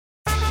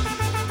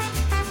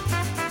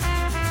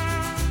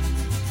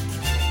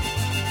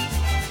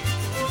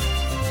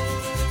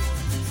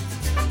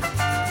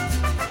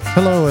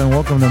Hello and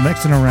welcome to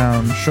Mixing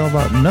Around, show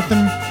about nothing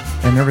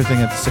and everything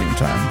at the same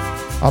time.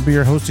 I'll be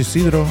your host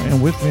Isidro,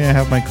 and with me I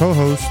have my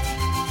co-host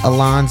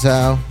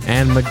Alonzo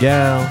and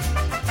Miguel.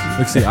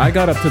 Look, see, I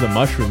got up to the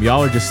mushroom.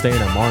 Y'all are just staying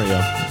at Mario.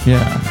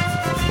 Yeah,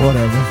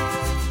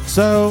 whatever.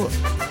 So,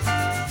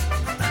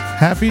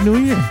 Happy New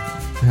Year.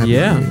 Happy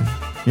Yeah. New Year.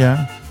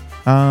 Yeah.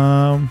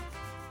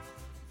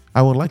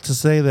 I would like to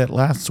say that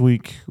last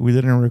week we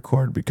didn't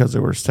record because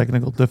there were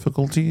technical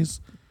difficulties.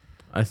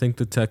 I think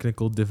the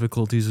technical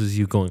difficulties was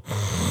you going.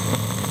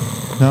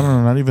 No,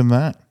 not even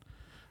that.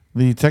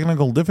 The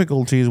technical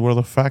difficulties were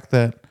the fact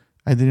that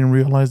I didn't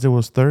realize it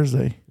was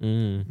Thursday,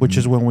 which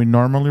is when we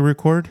normally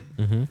record.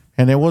 Mm-hmm.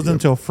 And it wasn't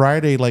until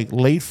Friday, like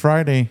late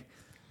Friday,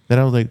 that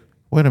I was like,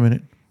 wait a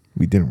minute,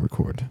 We didn't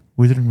record.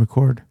 we didn't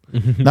record.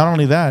 Not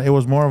only that, it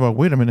was more of a,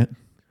 wait a minute,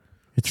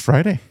 it's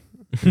Friday.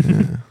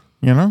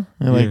 You know?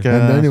 And like,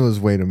 And then it was,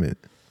 wait a minute.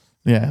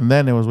 yeah, and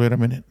then it was, wait a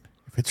minute,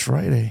 if it's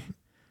Friday,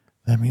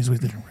 that means we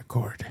didn't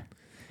record.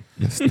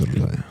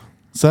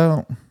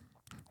 So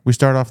we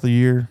start off the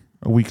year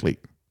a week late.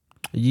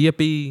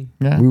 Yippee.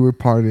 Yeah. We were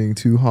partying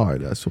too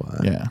hard, that's why.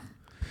 Yeah.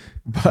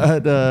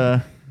 But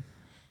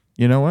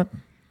you know what?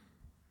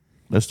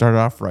 Let's start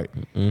off right.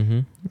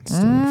 Mm-hmm.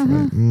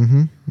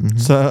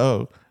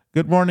 So,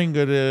 good morning,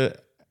 good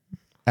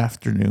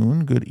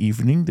afternoon, good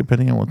evening,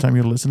 depending on what time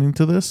you're listening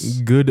to this.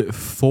 Good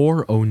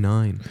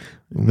 4:09.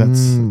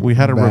 We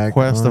had a Back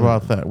request on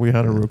about it. that. We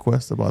had a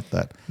request about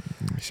that.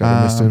 Shout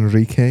out Mr.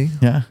 Enrique.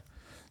 Yeah.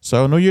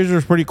 So New Year's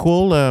was pretty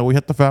cool. We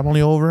had the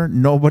family over.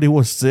 Nobody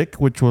was sick,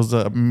 which was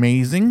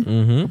amazing.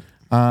 Mm-hmm.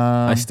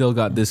 I Um, still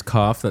got this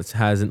cough that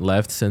hasn't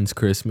left since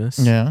Christmas.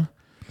 yeah.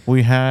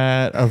 We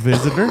had a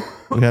visitor.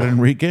 We had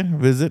Enrique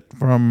visit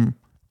from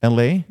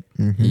LA.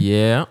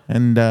 Yeah.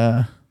 And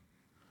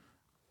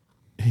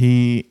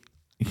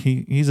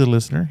he's a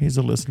listener. He's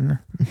a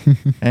listener.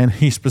 And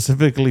he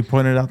specifically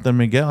pointed out that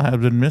Miguel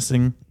had been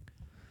missing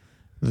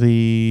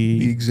The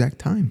the exact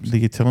times.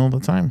 Telling of the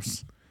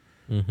times.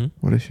 Mm-hmm.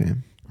 What a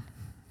shame.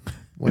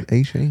 What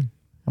a shame.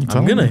 I'm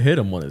telling gonna you. hit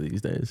him one of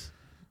these days.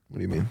 What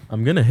do you mean?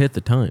 I'm gonna hit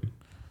the time.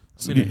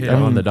 I'm gonna hit it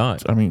on the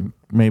dot. I mean,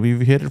 maybe you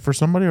hit it for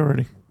somebody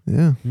already.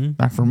 Yeah.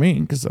 Not for me,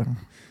 because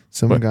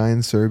Some But- guy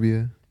in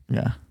Serbia.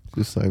 yeah,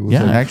 Just like, was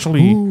yeah. like,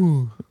 Actually,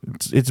 "Ooh."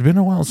 it's been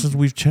a while since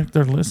we've checked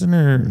our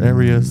listener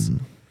areas,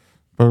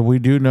 but we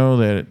do know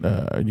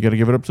that you got to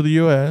give it up to the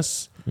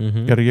U.S.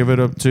 Mm-hmm. Got to give it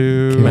up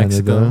to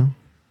Mexico.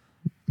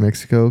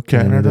 Mexico,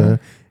 Canada. Canada,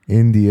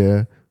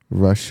 India,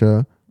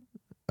 Russia,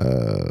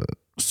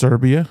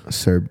 Serbia.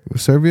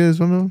 Serbia is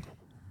one of them?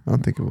 I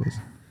don't think it was.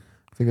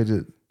 I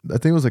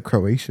think it was like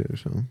Croatia or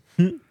something.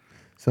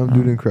 Some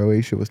dude in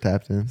Croatia was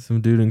tapped in. Some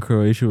dude in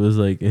Croatia was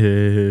like,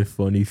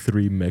 funny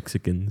 3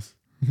 Mexicans.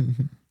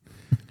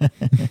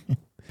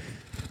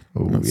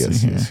 Oh, Let's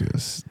yes, see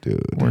yes,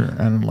 dude. We're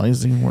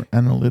analyzing. We're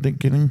analytic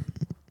getting.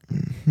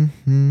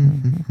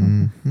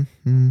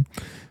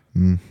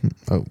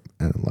 Oh,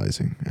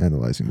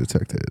 analyzing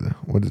detected.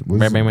 What is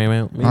Beep.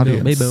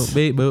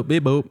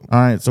 All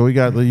right, so we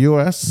got the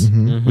U.S.,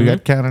 we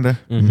got Canada,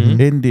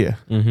 India,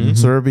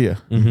 Serbia,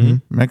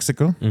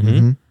 Mexico,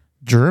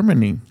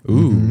 Germany,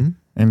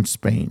 and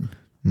Spain.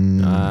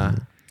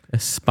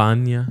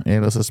 España.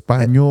 Los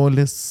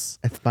españoles.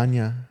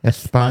 España.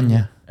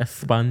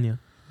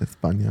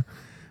 España.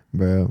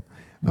 Bro.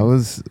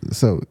 Because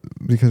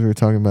we were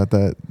talking about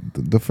that,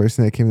 the first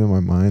thing that came to my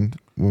mind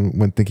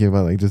when thinking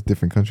about like just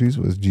different countries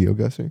was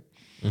GeoGuessr.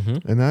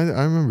 And I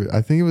remember,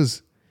 I think it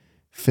was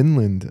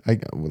Finland.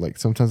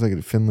 Sometimes I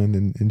get Finland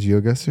in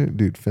GeoGuessr.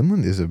 Dude,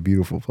 Finland is a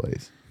beautiful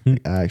place.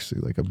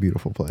 Actually, like a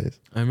beautiful place.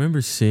 I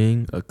remember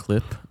seeing a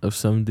clip of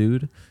some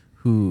dude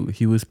who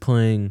he was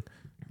playing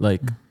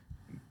like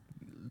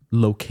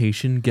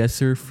location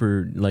guesser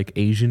for like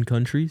Asian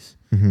countries.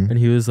 And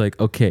he was like,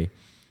 okay,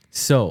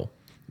 so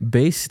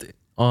based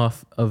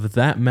off of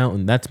that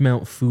mountain, that's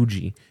Mount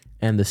Fuji,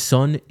 and the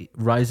sun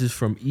rises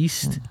from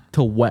east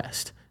to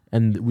west,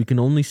 and we can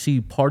only see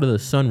part of the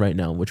sun right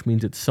now, which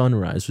means it's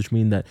sunrise, which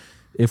means that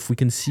if we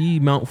can see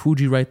Mount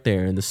Fuji right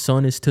there and the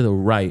sun is to the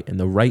right and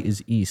the right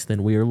is east,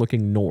 then we are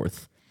looking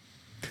north.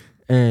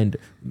 And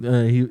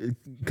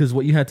because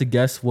what you had to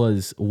guess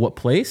was what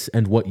place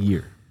and what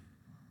year.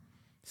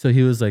 So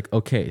he was like,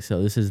 okay,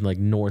 so this is like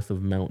north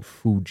of Mount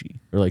Fuji,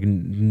 or like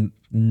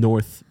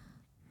north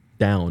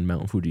down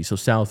Mount Fuji. So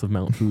south of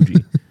Mount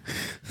Fuji.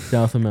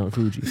 South of Mount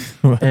Fuji.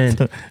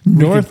 And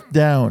North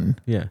down.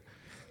 yeah.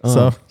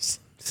 So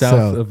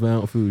South of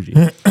Mount Fuji.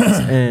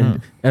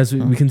 And as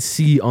we can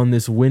see on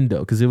this window,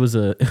 because it was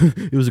a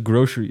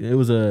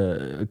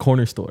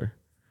corner store.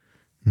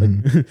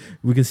 Like,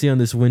 we can see on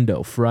this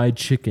window, fried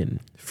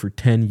chicken for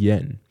 10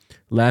 yen.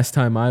 Last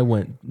time I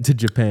went to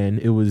Japan,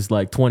 it was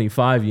like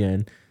 25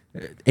 yen,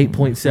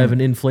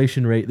 8.7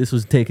 inflation rate. This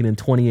was taken in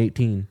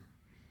 2018.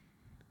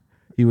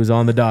 He was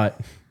on the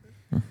dot.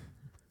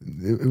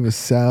 It was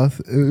south.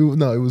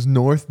 It was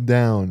north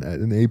down at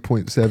an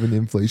 8.7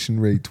 inflation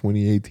rate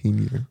 2018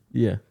 year.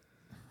 Yeah.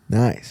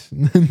 Nice.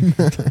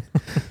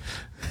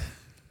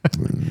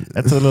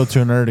 That's a little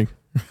too nerdy.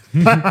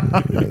 You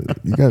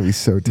gotta be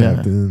so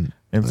tapped in.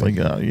 And it's like,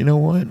 you know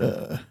what?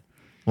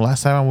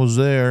 Last time I was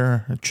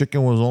there,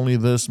 chicken was only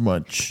this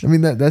much. I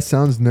mean, that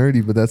sounds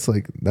nerdy, but that's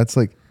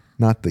like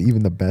not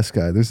even the best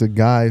guy. There's a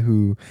guy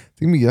who I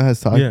think Miguel has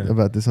talked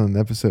about this on an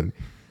episode.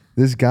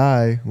 This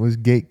guy was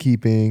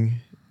gatekeeping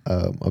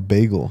a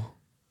bagel,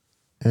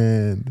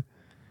 and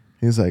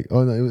he was like,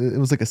 "Oh no, it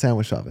was like a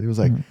sandwich shop." And he was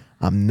like,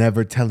 "I'm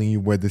never telling you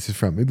where this is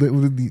from."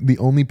 The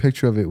only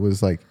picture of it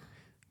was like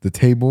the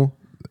table,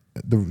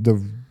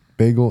 the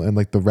bagel, and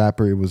like the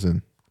wrapper it was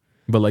in.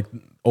 But like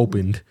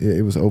opened. Yeah,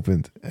 it was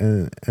opened,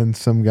 and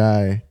some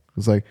guy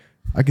was like,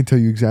 "I can tell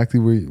you exactly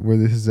where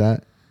this is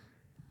at.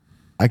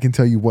 I can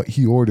tell you what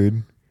he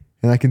ordered,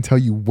 and I can tell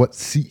you what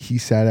seat he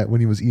sat at when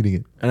he was eating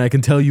it. And I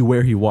can tell you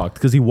where he walked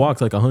because he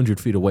walked like 100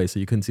 feet away, so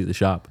you couldn't see the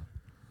shop."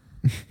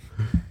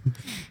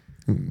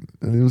 And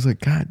it was like,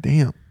 God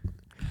damn.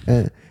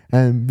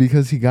 And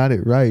because he got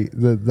it right,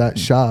 that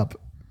shop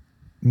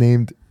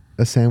named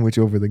a sandwich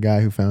over the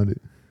guy who found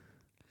it.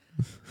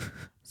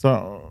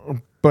 So,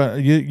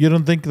 but you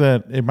don't think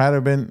that it might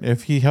have been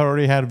if he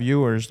already had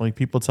viewers, like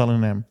people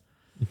telling him,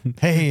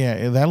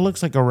 "Hey, that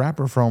looks like a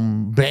rapper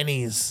from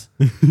Benny's."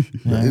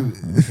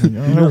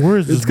 Where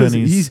is this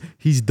Benny's?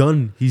 He's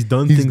done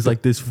things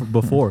like this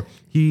before.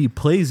 He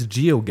plays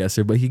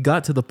GeoGuessr, but he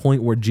got to the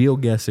point where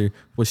GeoGuessr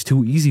was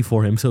too easy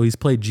for him, so he's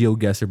played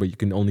GeoGuessr, but you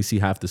can only see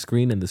half the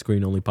screen, and the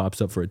screen only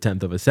pops up for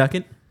 1/10 of a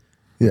second.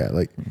 Yeah,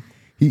 like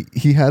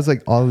he has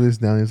like all of this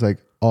down. He's like,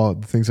 all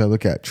the things I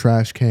look at: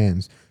 trash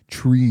cans,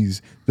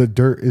 trees, the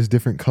dirt is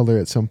different color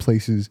at some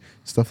places,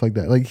 stuff like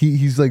that. Like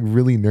he's like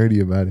really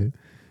nerdy about it.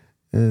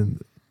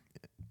 And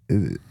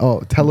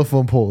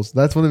telephone poles.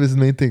 That's one of his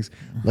main things.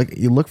 Like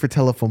you look for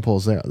telephone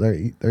poles.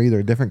 They're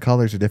either different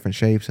colors or different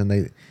shapes, and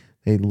they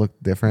look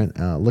different.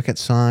 Look at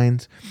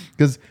signs,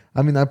 because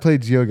I mean I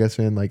played GeoGuessr,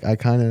 and like I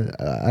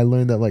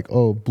learned that like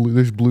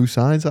there's blue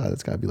signs.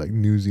 That's gotta be like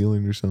New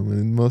Zealand or something.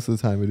 And most of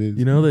the time it is.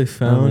 You know they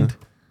found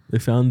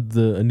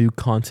a new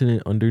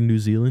continent under New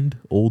Zealand,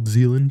 Old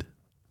Zealand.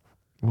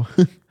 What?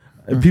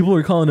 People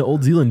are calling it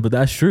Old Zealand, but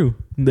that's true.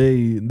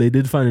 They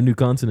did find a new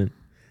continent.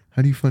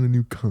 How do you find a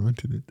new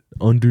continent?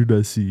 Under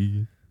the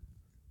sea.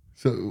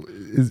 So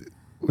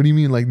what do you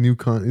mean like new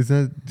Is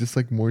that just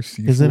like more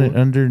sea? Isn't it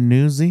under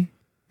Newsy?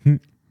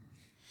 Isn't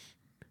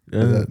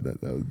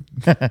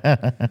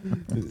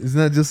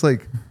that just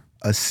like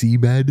a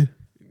seabed?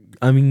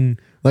 I mean,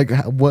 like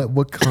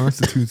what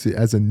constitutes it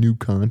as a new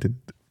continent?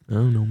 I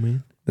don't know,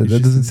 man. That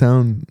doesn't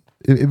sound.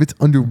 If it's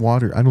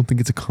underwater, I don't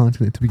think it's a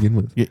continent to begin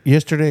with.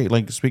 Yesterday,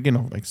 like speaking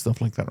of like stuff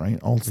like that, right?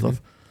 Old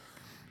stuff.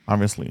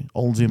 Obviously,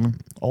 Old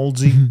Zealand, Old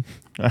Z.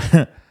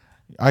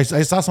 I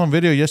saw some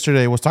video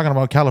yesterday. It was talking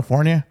about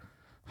California,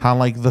 how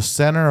like the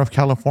center of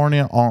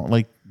California,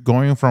 like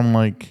going from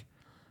like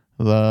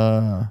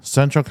the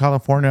central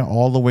California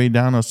all the way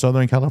down to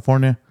Southern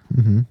California,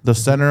 the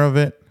center of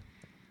it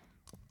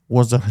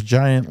was a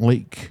giant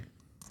lake.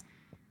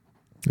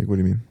 Like, what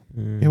do you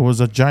mean? It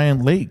was a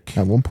giant lake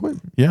At one point?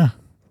 Yeah.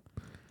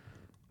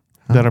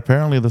 That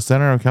apparently the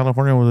center of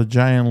California was a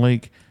giant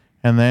lake.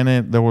 And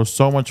then there was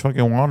so much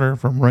fucking water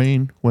from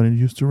rain when it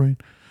used to rain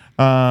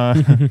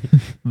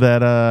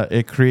that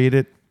it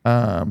created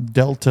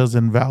deltas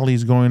and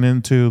valleys going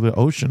into the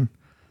ocean.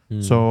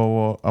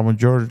 So a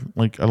majority,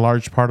 like a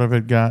large part of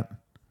it got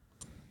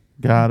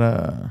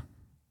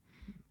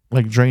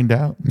like drained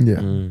out.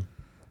 Yeah.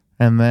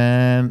 And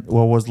then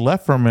what was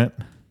left from it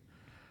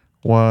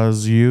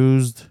was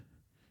used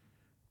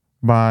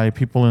by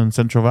people in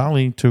Central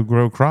Valley to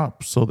grow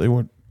crops. So they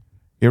would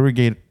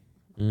irrigate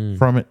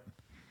from it.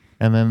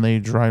 And then they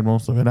dried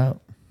most of it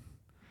out.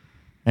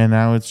 And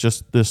now it's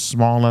just this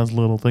small as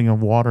little thing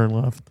of water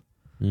left.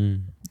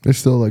 There's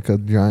still like a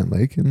giant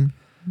lake in.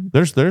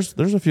 There's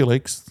a few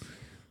lakes.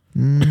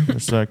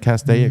 There's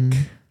Castaic.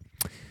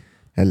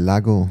 El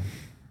Lago.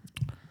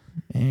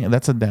 And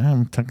that's a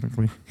dam,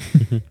 technically.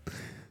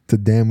 It's a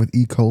dam with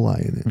E.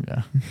 coli in it.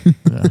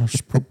 Yeah,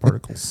 just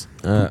particles.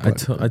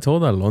 I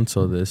told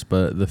Alonso this,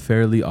 but the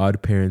Fairly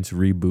Odd Parents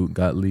reboot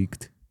got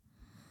leaked.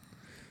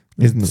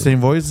 Is the same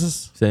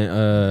voices?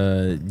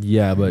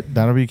 Yeah, but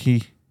That'll be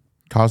key.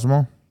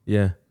 Cosmo?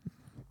 Yeah.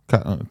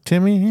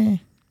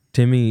 Timmy?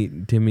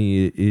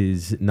 Timmy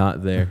is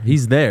not there.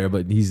 He's there,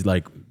 but he's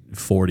like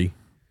 40.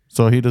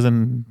 So he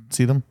doesn't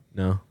see them?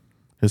 No.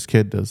 His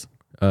kid does.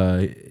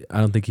 I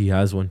don't think he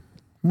has one.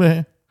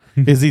 Meh.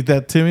 Is he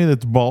that Timmy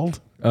that's bald?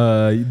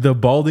 The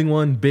balding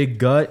one, big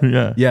gut.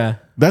 Yeah. Yeah.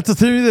 That's the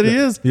Timmy that he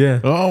is? Yeah.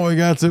 Oh my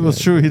God, so it was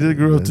true. He did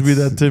grow up to be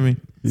that Timmy.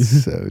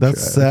 So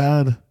That's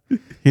trash. sad.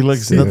 He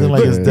looks nothing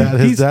like his dad.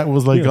 His dad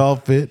was like all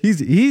fit.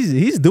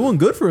 He's doing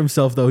good for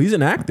himself though. He's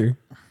an actor.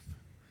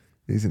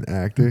 He's an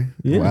actor?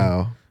 Yeah.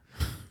 Wow.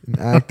 An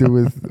actor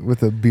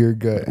with a beer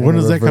gut. When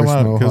does that come reverse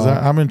out? Because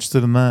mohawk. I'm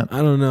interested in that.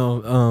 I don't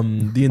know.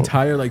 The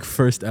entire like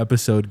first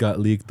episode got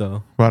leaked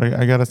though. But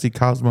I gotta see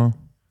Cosmo.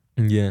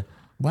 Yeah.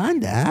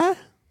 Wanda?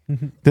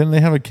 Didn't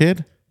they have a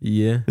kid?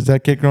 Yeah. Is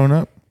that kid grown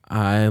up?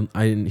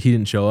 He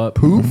didn't show up.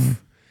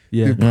 Poof?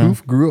 Yeah. Dude,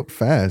 Poof grew up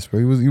fast, bro.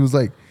 He was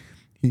like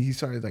he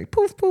started like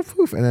poof, poof,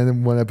 poof. And then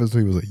in one episode,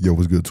 he was like, yo,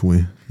 what's good,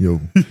 twin? Yo,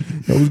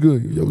 what's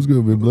good? Yo, what's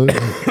good, man? Blood?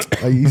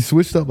 Like, he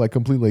switched up like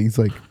completely. Like, he's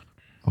like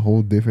a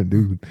whole different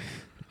dude.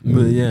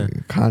 But yeah.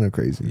 Kind of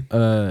crazy.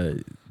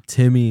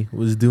 Timmy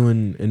was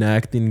doing an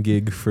acting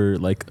gig for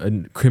like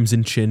a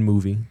Crimson Chin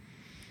movie.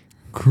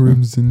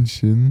 Crimson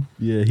Chin?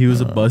 Yeah, he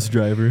was a bus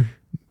driver.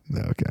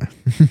 Okay.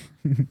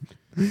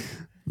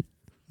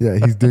 Yeah,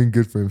 he's doing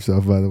good for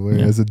himself, by the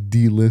way, as a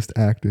D-list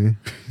actor.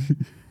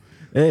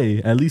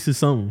 Hey, at least it's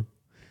something.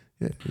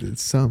 Yeah,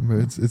 it's something.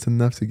 It's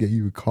enough to get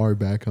you a car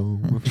back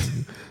home.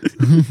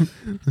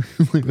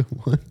 Like,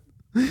 what?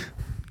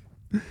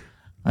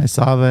 I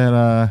saw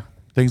that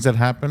things that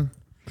happen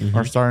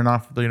are starting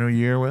off the new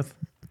year with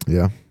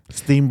Yeah.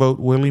 Steamboat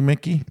Willie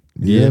Mickey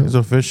Yeah. is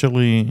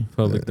officially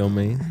Public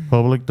domain.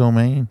 public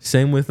domain.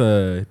 Same with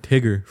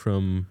Tigger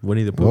from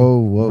Winnie the Pooh.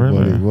 Whoa,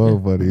 Really?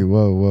 buddy.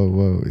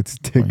 Whoa. It's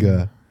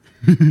Tigger.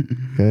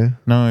 Okay?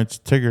 No, it's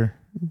Tigger.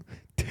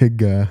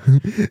 Tigger.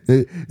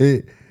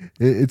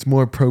 It's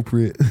more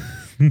appropriate.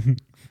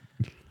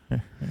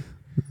 What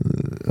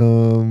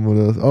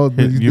else? Oh,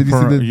 did you see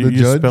the you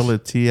judge? spell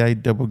it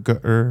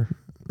T-I-double-G-R.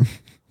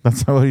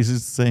 That's how he used to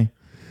say.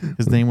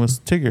 His name was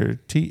Tigger.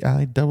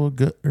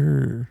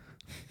 T-I-double-G-R.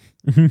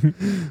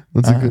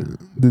 What's it good?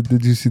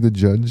 Did you see the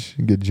judge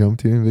get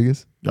jumped here in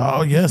Vegas?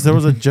 Oh yes, there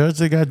was a judge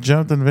that got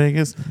jumped in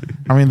Vegas.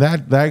 I mean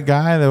that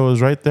guy that was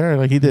right there,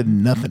 like he did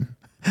nothing.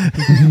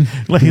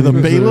 Like the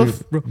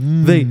bailiff,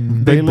 They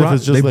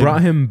is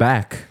brought him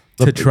back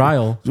to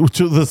trial.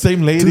 to the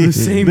same lady, To the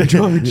same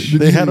judge.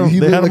 They had him. He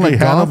They looked had him like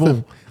Hannibal.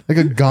 Gotham, like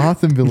a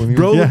Gotham villain.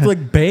 Bro Yeah. looked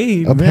like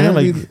Bane.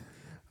 Apparently, like-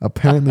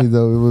 apparently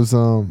though, it was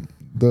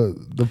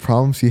the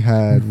problems he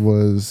had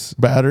was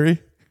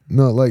Battery.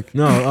 no like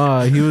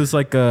No, he was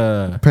like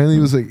apparently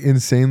he was like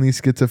insanely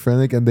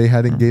schizophrenic, and they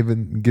hadn't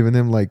given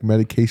him like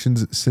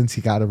medications since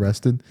he got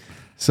arrested,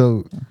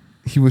 so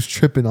he was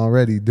tripping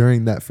already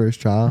during that first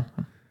trial,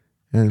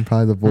 and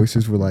probably the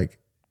voices were like,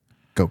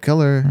 "Go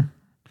kill her."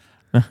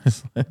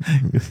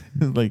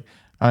 Like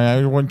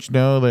I want you to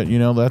know that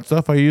that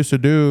stuff I used to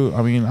do.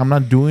 I mean, I'm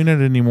not doing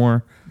it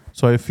anymore,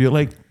 so I feel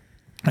like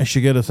I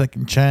should get a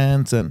second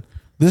chance. And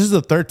this is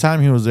the third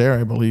time he was there,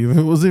 I believe.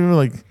 It was even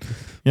like,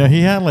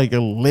 he had like a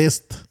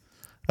list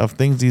of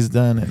things he's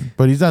done,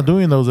 but he's not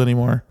doing those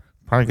anymore.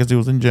 Probably because he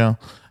was in jail.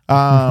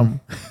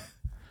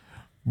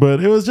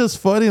 But it was just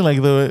funny, like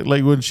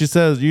when she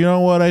says, "You know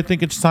what? I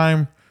think it's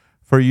time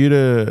for you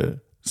to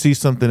see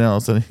something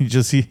else," and you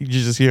just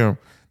hear him,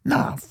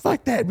 "Nah,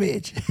 fuck that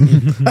bitch."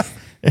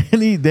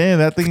 And he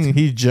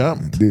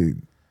jumped.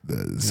 Dude,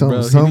 some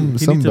Bro,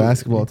 he need to-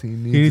 basketball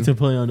team he needs to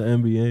play on the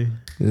NBA.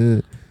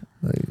 Yeah.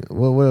 Like,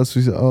 what else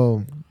we said?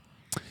 Oh,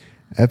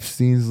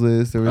 Epstein's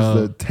list. There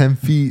was the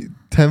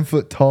 10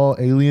 foot tall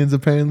aliens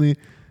apparently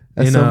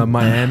In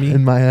Miami.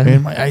 In Miami.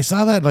 And I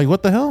saw that. Like,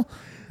 what the hell?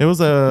 It was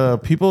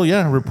people,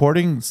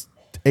 reporting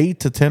 8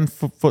 to 10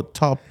 foot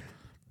tall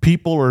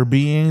people or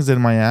beings in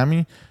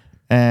Miami.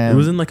 And It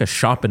was in like a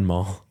shopping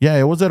mall. yeah,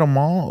 it was at a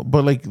mall.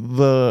 But like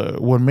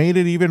what made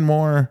it even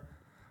more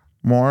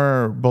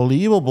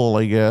believable,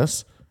 I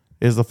guess,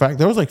 is the fact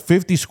there was like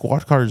 50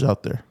 squad cars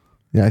out there,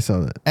 Yeah, I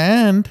saw that.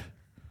 and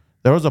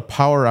there was a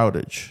power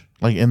outage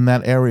like in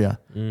that area,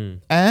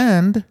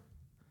 and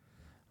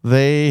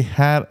they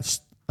had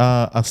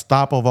a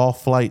stop of all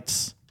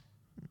flights.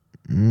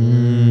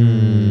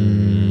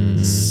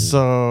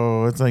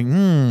 So it's like,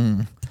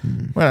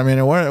 wait a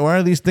minute, why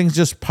are these things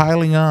just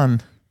piling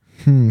on?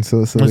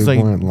 So It's they like,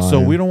 weren't lying. so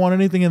we don't want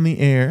anything in the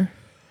air.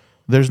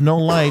 There's no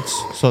lights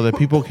so that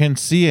people can't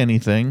see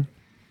anything.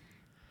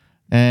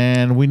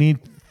 And we need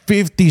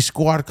 50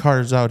 squad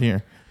cars out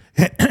here.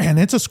 And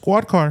it's a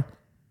squad car.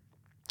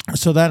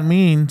 So that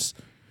means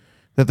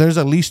that there's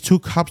at least 2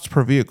 cops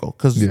per vehicle.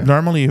 Because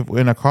normally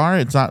in a car,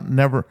 it's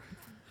never.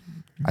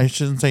 I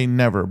shouldn't say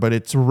never, but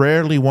it's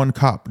rarely 1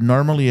 cop.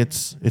 Normally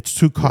it's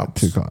 2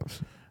 cops. 2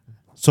 cops.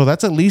 So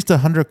that's at least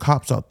 100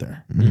 cops out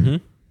there. Mm-hmm.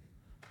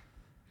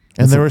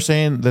 And they were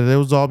saying that it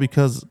was all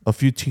because a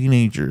few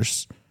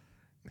teenagers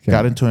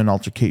got into an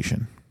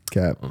altercation.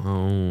 Cap.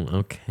 Oh,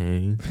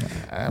 okay.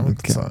 I'm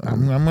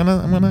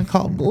gonna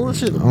call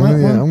bullshit.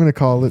 I'm gonna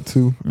call it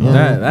too.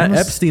 That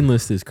Epstein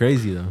list is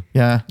crazy though.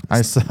 Yeah,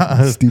 I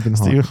saw Stephen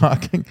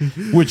Hawking,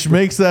 which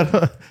makes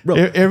that Bro.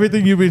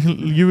 everything you've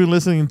been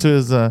listening to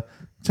is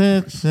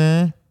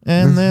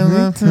and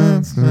then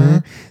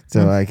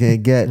so I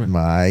can get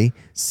my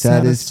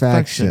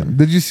satisfaction.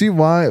 Did you see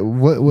why?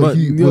 What But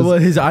he you know was?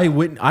 what, his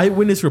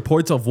eyewitness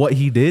reports of what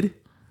he did.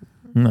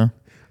 no.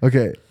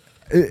 Okay,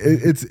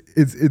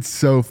 it's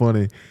so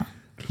funny.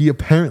 He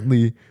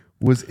apparently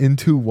was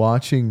into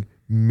watching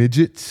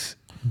midgets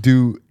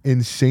do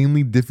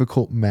insanely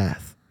difficult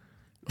math.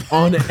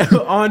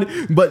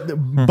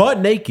 But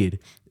naked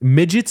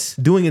midgets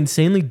doing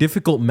insanely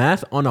difficult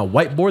math on a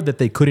whiteboard that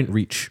they couldn't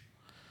reach.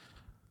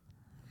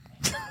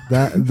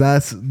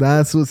 That's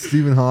what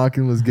Stephen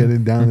Hawking was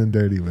getting down and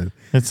dirty with.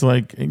 It's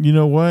like, you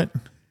know what?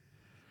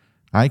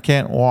 I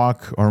can't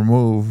walk or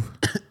move,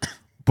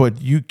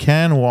 but you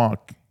can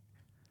walk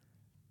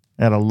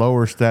at a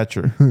lower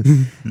stature.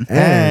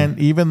 And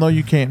even though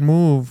you can't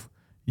move,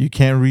 you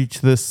can't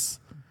reach this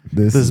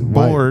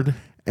board.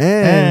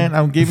 And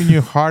I'm giving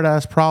you hard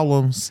ass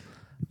problems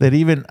that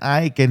even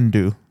I can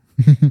do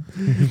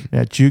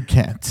that you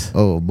can't.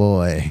 Oh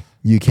boy,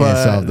 you can't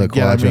solve the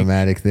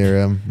quadratic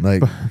theorem.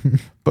 Like,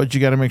 but you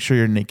got to make sure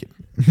you're naked.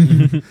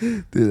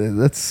 dude,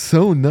 that's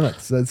so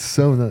nuts. That's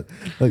so nuts.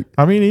 Like,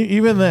 I mean,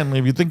 even then,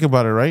 if you think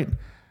about it, right?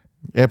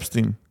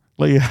 Epstein,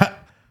 like,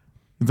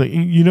 it's like,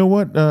 you know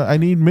what? I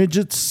need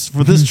midgets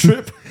for this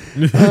trip.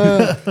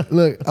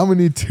 look, I'm gonna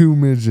need 2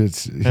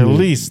 midgets here. At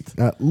least.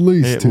 At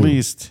least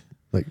 2.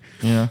 Like,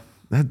 yeah.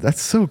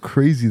 That's so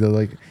crazy though.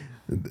 Like,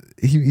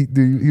 he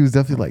was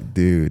definitely like,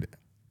 dude,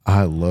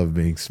 I love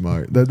being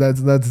smart.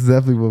 That's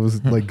definitely what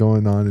was like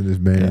going on in his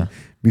brain. Yeah.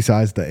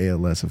 Besides the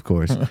ALS, of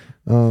course.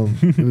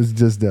 It was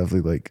just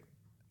definitely like,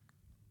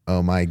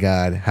 oh my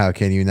God, how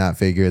can you not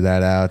figure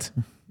that out?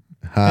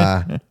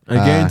 I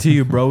guarantee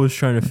you, bro was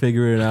trying to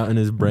figure it out in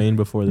his brain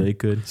before they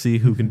could see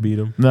who can beat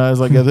him. No, it's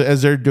like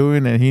as they're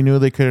doing it, he knew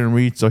they couldn't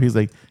reach, so he's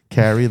like,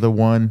 carry the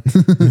one,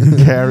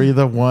 carry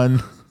the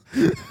one.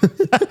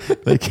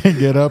 They can't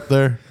get up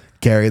there.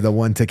 Carry the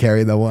one to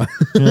carry the one.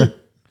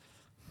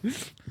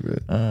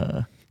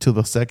 To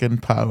the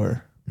second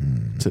power.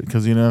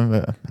 Because, you know,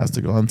 it has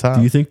to go on top.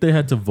 Do you think they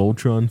had to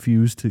Voltron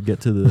fuse to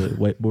get to the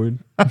whiteboard?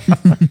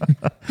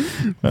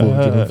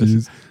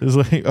 It's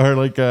like, or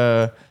like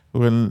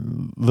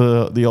when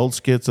the old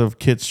skits of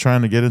kids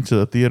trying to get into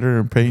the theater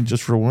and paying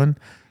just for one,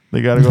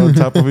 they got to go on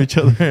top of each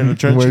other in a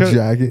trench Wear coat.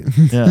 jacket.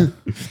 Yeah.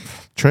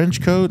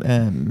 Trench coat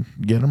and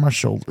get on my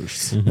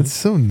shoulders. That's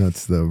so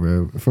nuts though,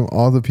 bro. From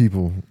all the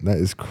people, that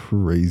is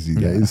crazy.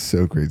 That is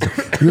so crazy.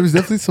 There was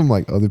definitely some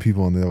like other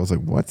people on there. I was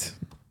like, what?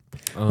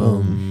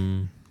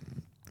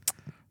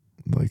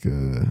 Like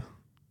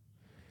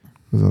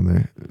was on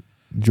there.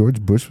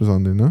 George Bush was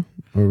on there, no?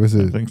 Or was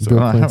it I think so.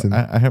 Bill Clinton?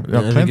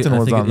 Clinton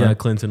was on there. Yeah,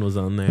 Clinton was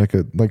on there.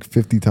 Like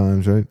 50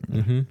 times, right?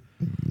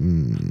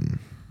 Mm-hmm.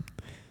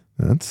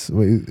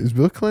 Wait, is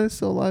Bill Clinton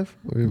still alive?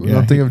 Or, Yeah,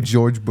 I'm thinking of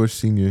George Bush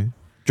Sr.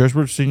 George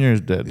Bush Sr.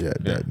 is dead. Yeah,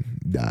 dead.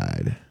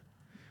 Died.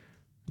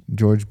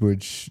 George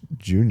Bush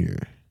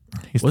Jr.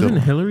 He's Wasn't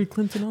still, Hillary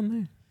Clinton on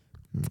there?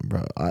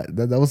 Bro,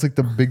 that was like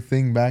the big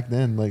thing back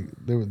then. Like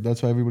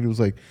that's why everybody was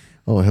like,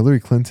 "Oh, Hillary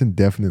Clinton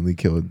definitely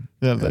killed."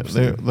 yeah,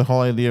 the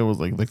whole idea was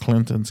like the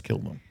Clintons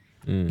killed him.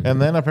 And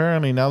then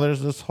apparently now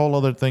there's this whole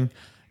other thing.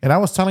 And I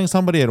was telling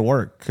somebody at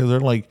work because they're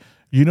like,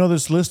 you know,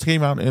 this list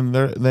came out and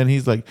then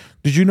he's like,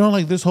 did you know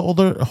like this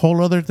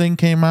whole other thing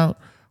came out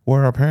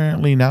where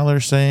apparently now they're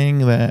saying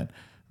that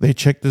they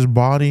checked his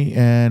body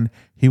and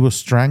he was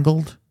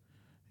strangled.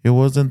 It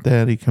wasn't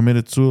that he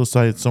committed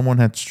suicide. Someone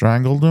had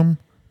strangled him.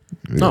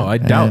 No, I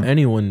doubt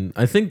anyone.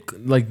 I think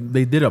like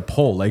they did a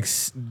poll, like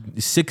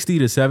 60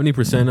 to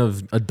 70%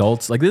 of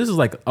adults, like this is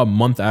like a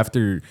month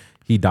after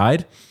he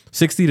died.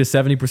 60 to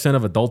 70%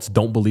 of adults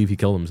don't believe he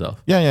killed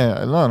himself.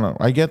 Yeah. No,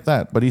 I get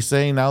that. But he's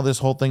saying now this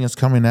whole thing is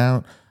coming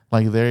out.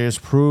 Like there is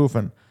proof.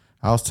 And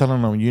I was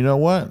telling him, you know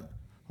what?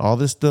 All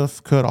this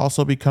stuff could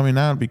also be coming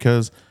out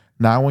because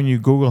now when you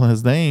Google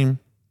his name,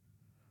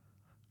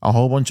 a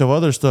whole bunch of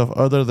other stuff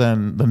other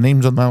than the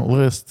names on that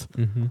list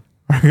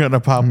are going to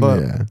pop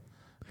up. Yeah.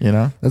 You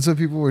know? That's what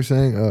people were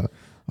saying.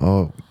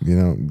 You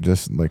know,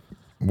 just like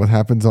what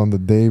happens on the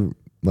day,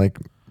 like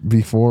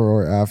before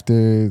or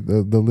after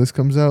the list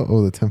comes out.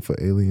 Oh, the 10-foot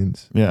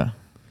aliens. Yeah.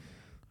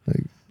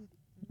 Like,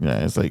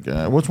 yeah, it's like,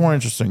 what's more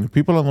interesting?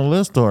 People on the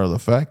list or the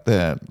fact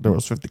that there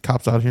was 50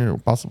 cops out here,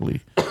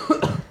 possibly a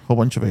whole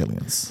bunch of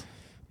aliens?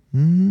 I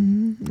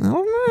don't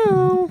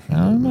know.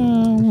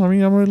 I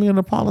mean, I'm really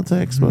into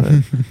politics, but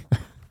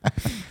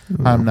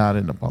I'm not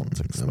into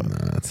politics. I'm But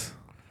not.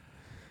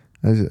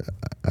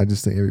 I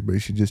just think everybody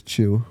should just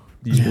chill.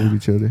 Just Yeah. with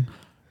each other.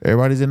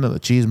 everybody's into the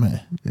cheese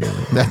man. Yeah.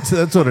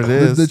 That's what it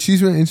is. The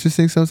cheese man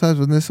interesting sometimes,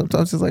 but then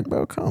sometimes it's like,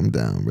 bro, calm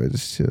down, bro.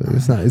 Just chill.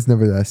 It's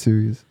never that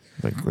serious.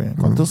 Like,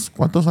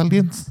 ¿cuántos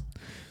aliens?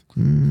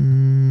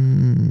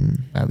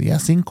 Había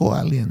 5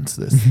 aliens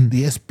de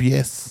 10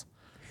 pies.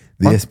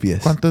 The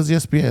SPS. ¿Cuántos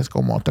 10 pies?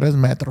 Como 3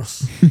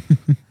 metros.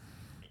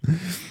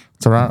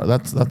 It's around,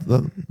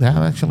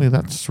 actually,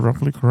 that's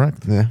roughly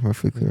correct. Yeah,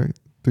 roughly correct.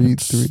 Three.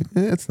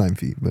 Yeah, it's 9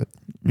 feet, but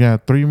Yeah,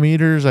 3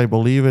 meters. I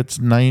believe it's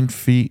 9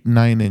 feet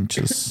 9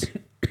 inches. is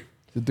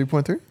it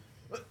 3.3?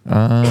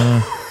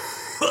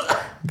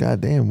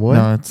 God damn, what?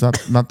 No, it's not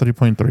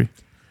 3.3.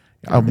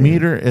 A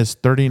meter is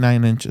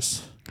 39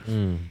 inches.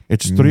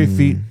 It's 3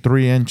 feet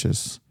 3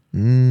 inches.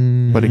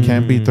 But it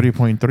can't be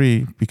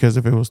 3.3 because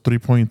if it was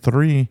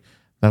 3.3,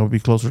 that would be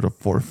closer to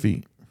 4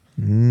 feet.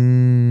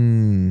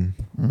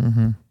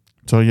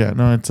 So yeah,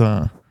 no, it's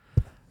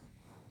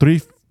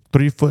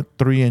 3 foot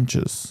 3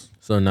 inches.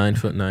 So 9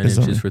 foot 9 It's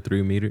inches only- for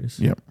 3 meters.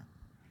 Yep.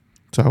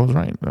 So I was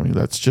right. I mean,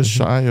 that's just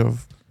shy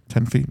of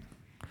 10 feet.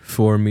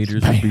 4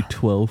 meters would be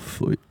 12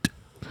 foot.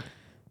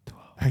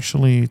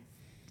 Actually,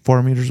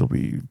 4 meters will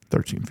be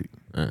 13 feet.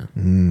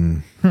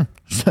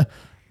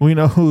 We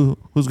know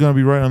who's going to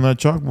be right on that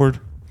chalkboard.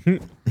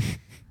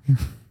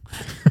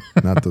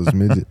 Not those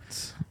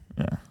midgets.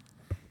 Yeah.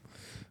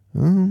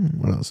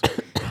 What else?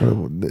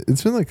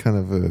 It's been like kind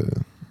of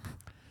a.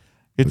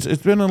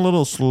 It's been a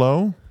little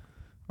slow,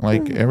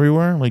 like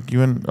everywhere. Like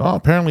even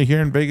apparently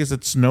here in Vegas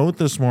it snowed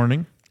this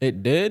morning.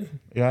 It did?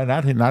 Yeah,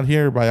 not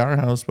here by our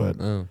house,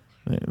 but Oh.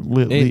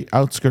 the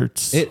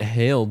outskirts. It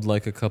hailed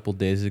like a couple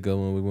days ago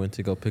when we went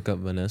to go pick up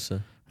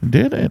Vanessa.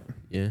 Did it?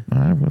 Yeah.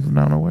 I was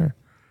not aware.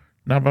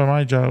 Not by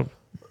my job.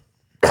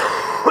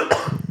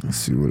 Let's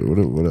see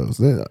what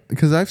else.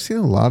 Because I've seen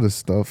a lot of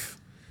stuff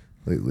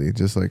lately,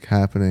 just like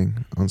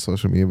happening on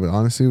social media. But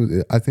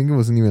honestly, I think it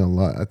wasn't even a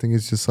lot. I think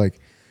it's just like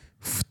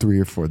 3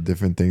 or 4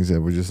 different things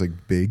that were just like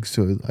big.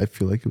 So I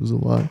feel like it was a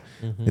lot.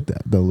 Like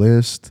the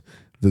list,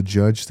 the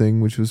judge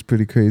thing, which was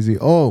pretty crazy.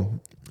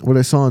 Oh, what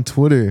I saw on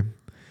Twitter,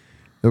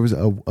 there was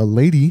a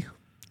lady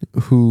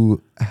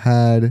who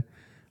had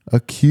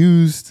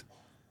accused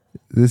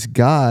this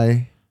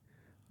guy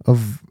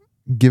of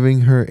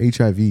giving her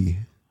HIV.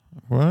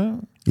 What?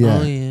 Yeah.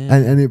 Oh, yeah.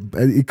 And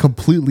it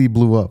completely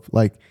blew up.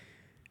 Like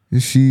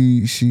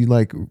she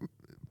like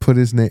put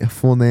his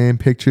full name,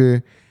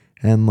 picture,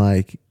 and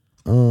like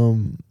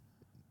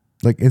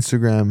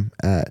Instagram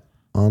at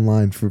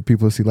online for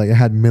people to see. Like it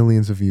had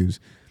millions of views.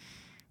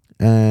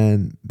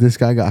 And this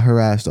guy got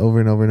harassed over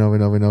and over and over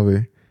and over and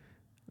over.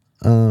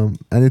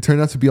 And it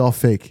turned out to be all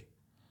fake.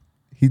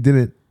 He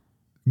didn't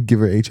give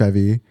her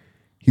HIV.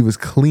 He was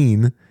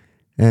clean,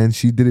 and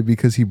she did it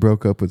because he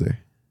broke up with her.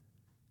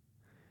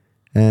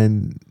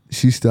 And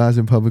she still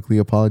hasn't publicly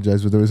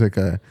apologized, but there was like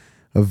a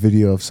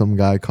video of some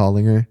guy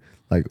calling her,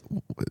 like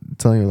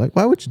telling her, like,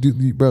 why would you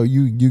do, bro,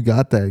 you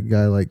got that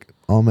guy like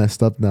all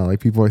messed up now. Like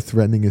people are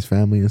threatening his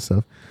family and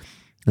stuff.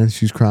 And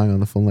she's crying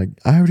on the phone, like,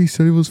 I already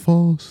said it was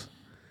false.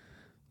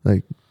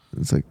 Like,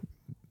 it's like,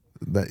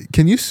 that,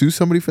 can you sue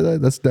somebody for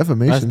that? That's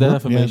defamation. That's no?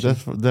 defamation.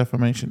 Yeah,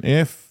 defamation.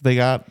 If they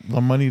got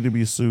the money to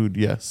be sued,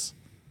 yes.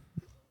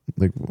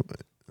 Like,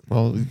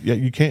 Well, yeah,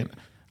 you can't.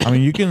 I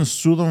mean, you can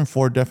sue them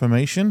for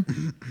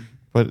defamation,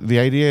 but the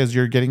idea is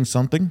you're getting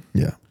something.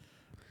 yeah.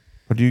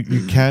 But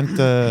you can't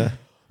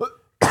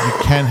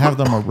have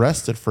them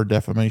arrested for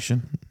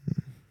defamation.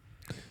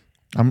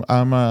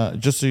 I'm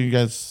just so you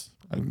guys,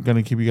 I'm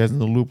gonna keep you guys in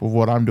the loop of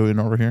what I'm doing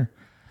over here.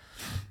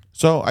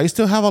 So I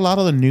still have a lot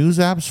of the news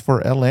apps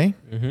for LA,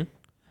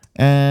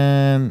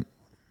 and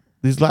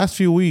these last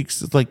few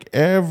weeks, it's like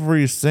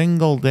every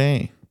single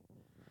day,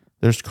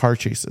 there's car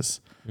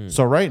chases.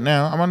 So right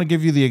now, I'm gonna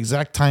give you the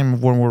exact time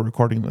of when we're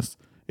recording this.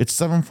 It's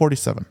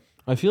 7:47.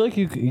 I feel like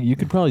you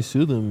could probably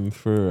sue them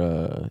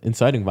for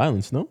inciting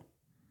violence, no?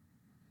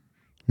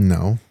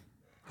 No.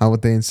 How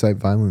would they incite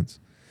violence?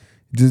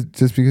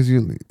 Just because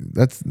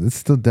that's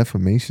still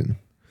defamation.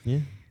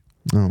 Yeah.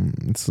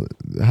 It's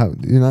how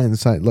you're not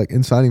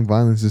inciting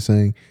violence is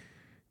saying,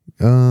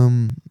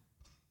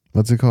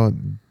 what's it called?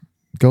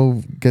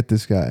 Go get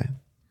this guy,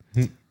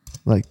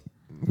 like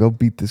go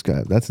beat this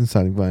guy. That's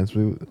inciting violence.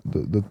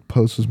 The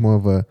post was more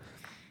of a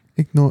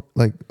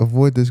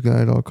avoid this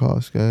guy at all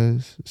costs,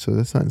 guys. So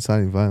that's not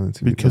inciting violence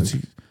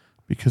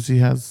Because he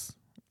has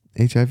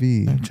HIV,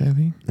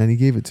 and he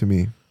gave it to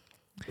me.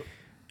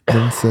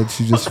 Then said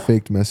she just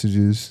faked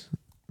messages.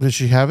 Did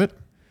she have it?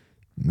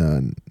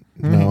 No,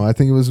 I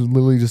think it was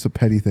literally just a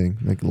petty thing,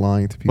 like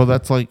lying to people. Well,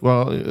 that's like,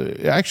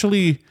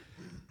 actually,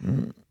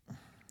 I'm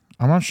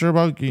not sure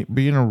about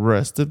being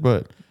arrested,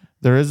 but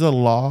there is a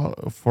law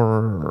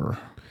for.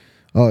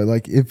 Oh,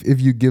 like if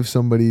you give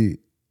somebody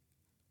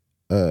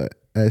a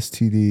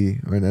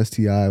STD or an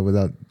STI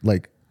without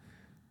like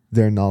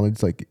their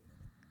knowledge, like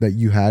that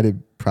you had it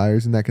prior,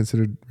 isn't that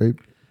considered rape?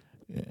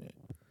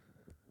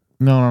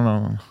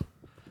 No.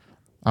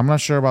 I'm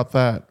not sure about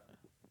that,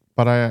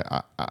 but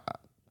I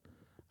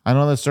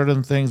know that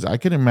certain things I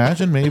can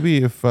imagine.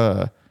 Maybe if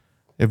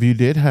you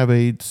did have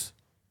AIDS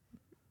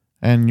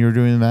and you're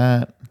doing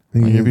that,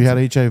 like if you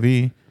had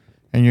HIV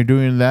and you're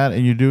doing that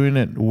and you're doing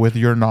it with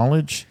your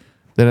knowledge,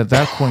 then at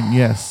that point,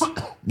 yes.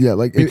 Yeah,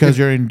 like because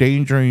you're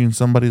endangering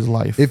somebody's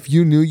life. If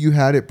you knew you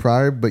had it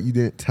prior, but you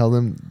didn't tell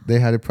them they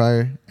had it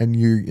prior, and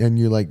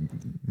you're like,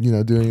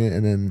 doing it,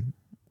 and then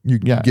you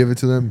give it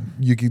to them,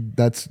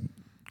 that's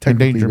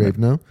technically rape.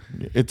 No,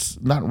 it's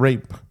not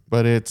rape,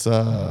 but it's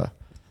what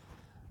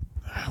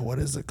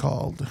is it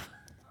called?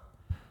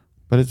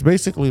 But it's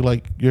basically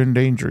like you're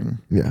endangering.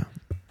 Yeah.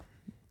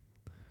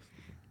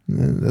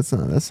 That's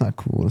not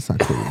cool. That's not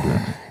cool to do.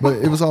 But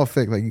it was all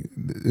fake. Like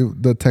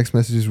the text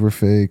messages were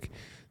fake.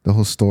 The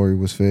whole story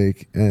was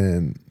fake,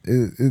 and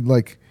it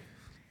like,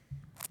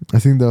 I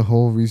think the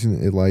whole reason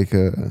it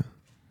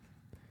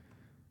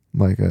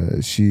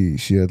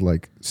she had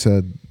like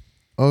said,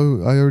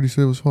 oh, I already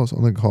said it was false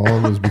on the call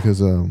was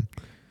because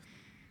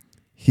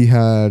he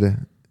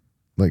had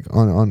like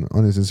on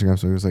his Instagram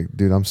story, it was like,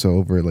 dude, I'm so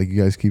over it. Like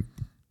you guys keep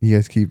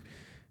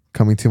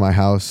coming to my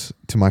house,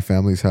 to my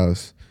family's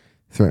house,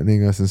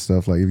 threatening us and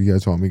stuff. Like if you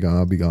guys want me gone,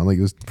 I'll be gone. Like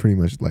it was pretty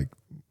much like,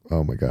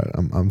 oh my god,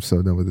 I'm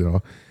so done with it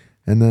all.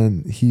 And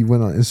then he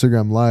went on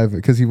Instagram Live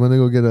because he went to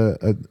go get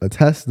a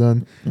test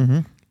done. Mm-hmm.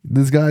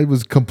 This guy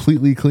was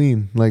completely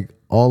clean, like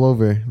all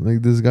over.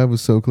 Like this guy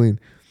was so clean.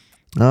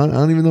 I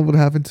don't even know what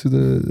happened to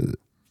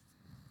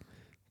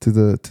to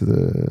the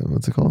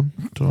what's it called?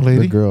 To a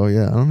lady. The girl.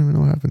 Yeah, I don't even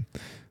know what happened.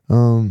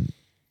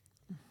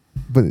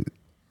 But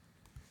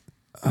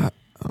I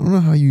don't know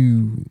how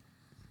you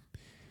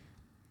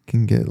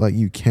can get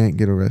you can't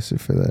get arrested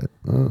for that.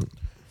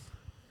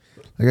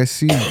 Like I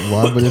see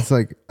why, but it's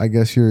like I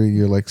guess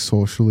you're like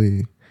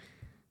socially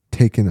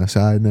taken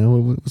aside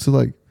now. So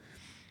like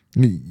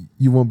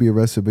you won't be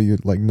arrested, but you're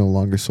like no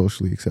longer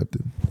socially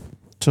accepted.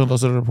 Till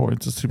those other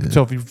points, it's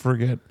till if you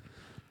forget.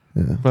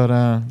 Yeah. But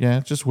yeah,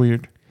 it's just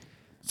weird.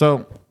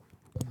 So,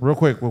 real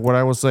quick, with what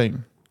I was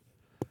saying,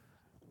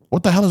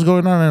 what the hell is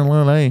going on in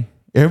LA?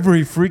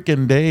 Every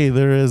freaking day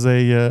there is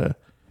a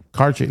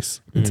car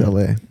chase. It's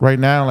LA. Right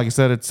now, like I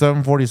said, it's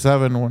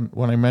 7:47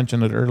 when I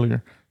mentioned it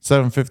earlier.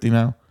 7:50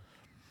 now.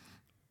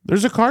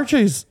 There's a car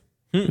chase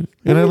in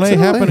LA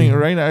happening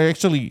right now.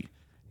 Actually,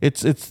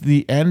 it's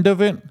the end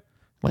of it.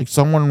 Like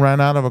someone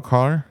ran out of a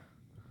car,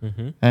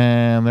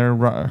 and they're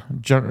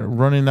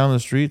running down the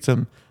streets,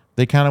 and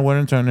they kind of went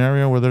into an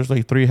area where there's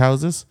like 3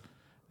 houses,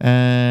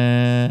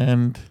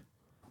 and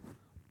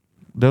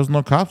there's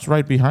no cops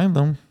right behind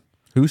them.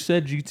 Who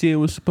said GTA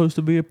was supposed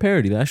to be a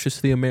parody? That's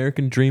just the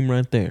American dream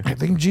right there. I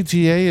think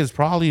GTA is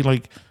probably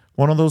like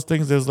one of those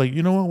things that's like,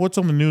 you know what? What's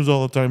on the news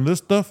all the time? This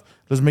stuff,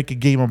 let's make a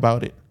game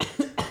about it.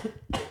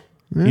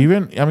 Yeah.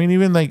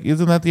 Even like,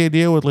 isn't that the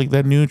idea with like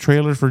that new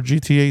trailer for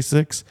GTA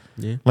 6?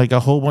 Yeah. Like a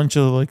whole bunch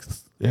of like,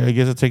 I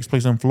guess it takes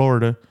place in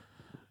Florida,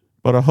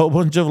 but a whole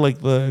bunch of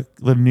like the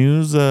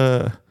news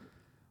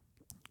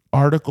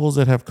articles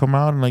that have come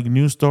out and like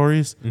news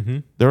stories,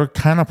 they're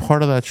kind of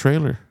part of that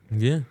trailer.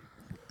 Yeah.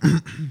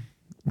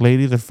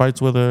 Lady that fights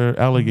with an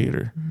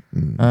alligator.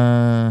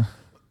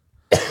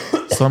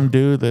 Some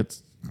dude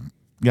that's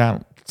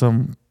got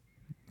some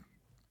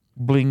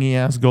blingy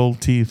ass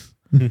gold teeth.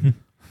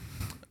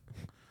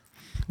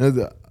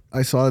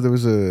 I saw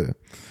there's a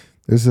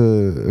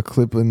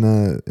clip in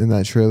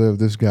that trailer of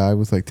this guy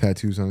with like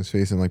tattoos on his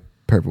face and like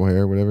purple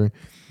hair or whatever.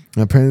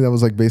 And apparently that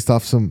was like based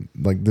off some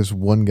like this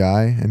one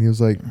guy, and he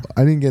was like,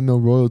 I didn't get no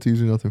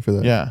royalties or nothing for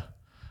that. Yeah,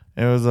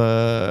 it was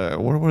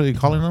what were they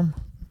calling him?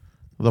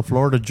 The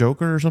Florida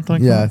Joker or something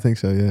like that? Yeah, I think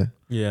so. Yeah.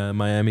 Yeah,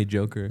 Miami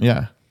Joker.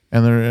 Yeah,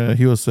 and there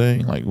he was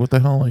saying like, what the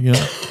hell? Like, you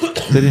know,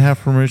 they didn't have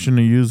permission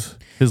to use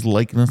his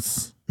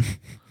likeness.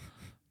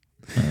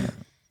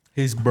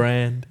 His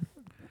brand.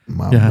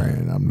 My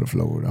brand. I'm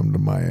the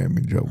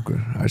Miami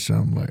Joker. I don't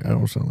sound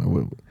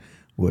like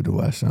what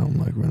do I sound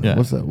like right now?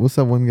 Yeah. What's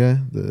that one guy?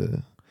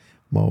 The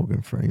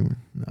Morgan Freeman.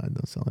 No, I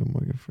don't sound like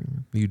Morgan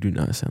Freeman. You do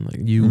not sound like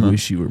you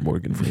wish you were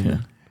Morgan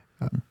Freeman.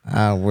 Yeah.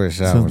 I wish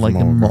I Sounds was like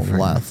Morgan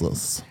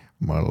molasses.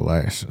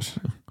 Molasses.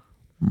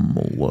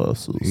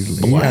 Molasses.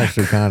 He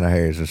actually kind of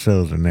has a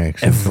southern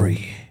accent.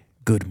 Every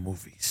good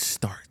movie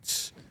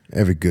starts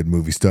Every good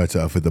movie starts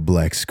off with a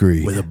black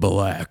screen. with a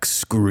black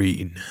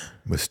screen.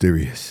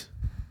 Mysterious.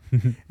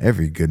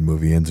 Every good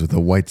movie ends with a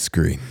white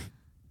screen.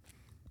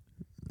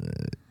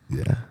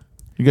 Yeah.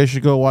 You guys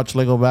should go watch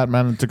Lego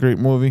Batman. It's a great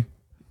movie.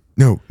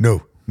 No.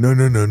 It's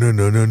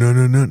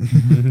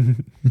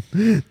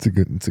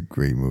a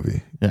great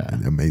movie. Yeah.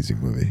 An amazing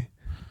movie.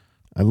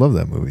 I love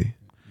that movie.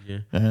 Yeah.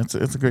 Yeah, it's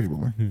a great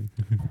movie.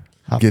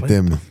 Get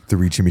them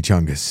three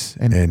chimichangas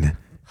and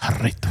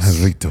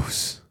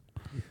jarritos.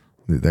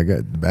 That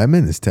guy,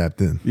 Batman is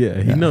tapped in.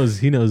 Yeah, he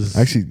knows.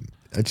 Actually,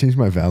 I changed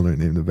my Valorant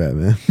name to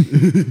Batman.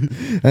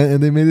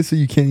 and they made it so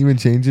you can't even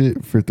change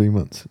it for 3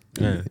 months.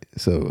 Yeah.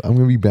 So I'm going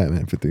to be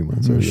Batman for 3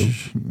 months.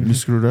 You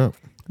screwed up.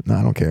 No,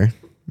 I don't care.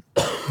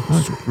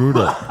 Screwed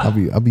up.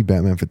 I'll be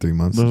Batman for 3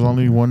 months. There's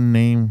only one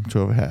name to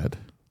have had.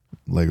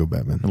 Lego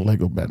Batman.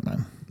 Lego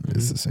Batman.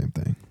 It's the same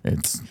thing.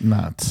 It's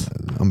not.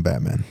 I'm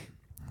Batman.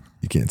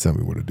 You can't tell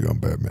me what to do. I'm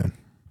Batman.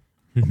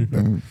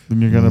 Then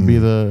you're gonna be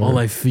all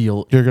I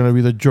feel. You're gonna be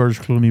the George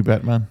Clooney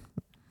Batman.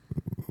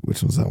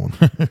 Which one's that one?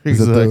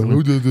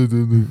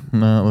 Exactly.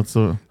 No, that's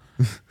the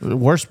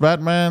worst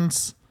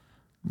Batmans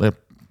that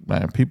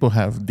people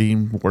have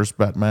deemed worst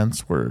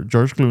Batmans were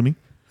George Clooney,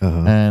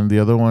 and the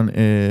other one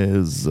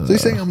is. So you're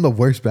saying I'm the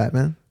worst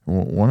Batman?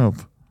 One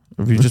of.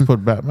 If you just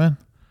put Batman,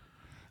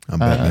 I'm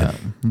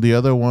Batman. the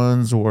other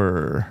ones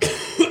were.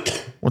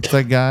 What's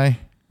that guy?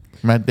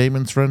 Matt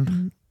Damon's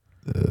friend.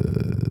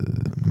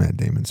 Matt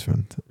Damon's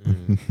friend.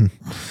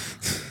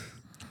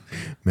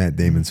 Matt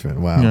Damon's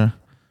friend. Wow. Yeah,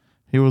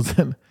 he was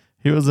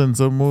in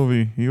some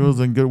movie. He was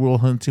in Good Will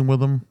Hunting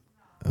with him.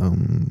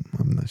 I'm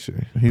not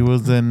sure. He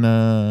was in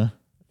the.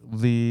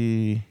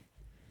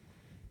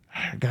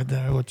 God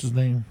damn it, what's his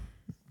name?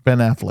 Ben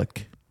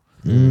Affleck.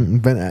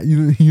 Ben,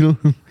 you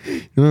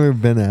know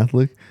Ben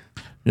Affleck?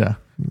 Yeah,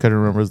 couldn't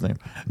remember his name.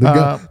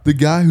 The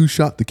guy who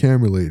shot the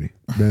camera lady.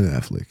 Ben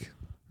Affleck.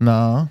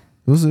 No,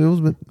 It was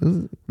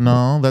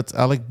no, that's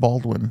Alec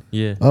Baldwin.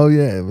 Yeah. Oh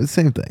yeah, it was the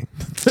same thing.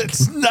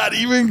 It's not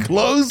even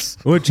close.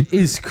 Which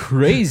is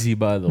crazy,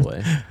 by the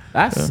way.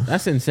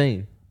 That's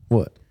insane.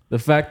 What? The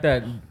fact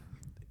that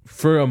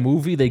for a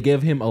movie they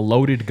give him a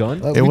loaded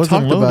gun. It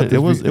wasn't loaded. It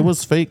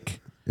was fake.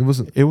 It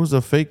wasn't. It was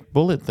a fake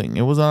bullet thing.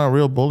 It was not a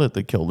real bullet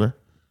that killed her.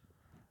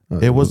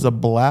 It was a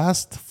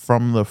blast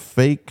from the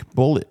fake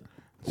bullet.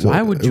 So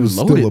Why would it you was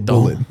load still it, a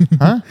bullet.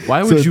 Huh?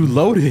 Why would you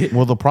load it?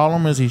 Well, the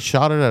problem is he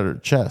shot it at her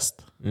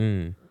chest,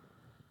 Mm.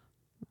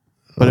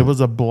 but it was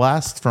a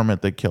blast from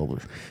it that killed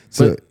her.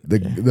 So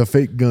the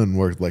fake gun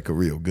worked like a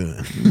real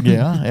gun.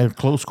 Yeah, at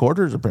close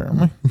quarters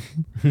apparently.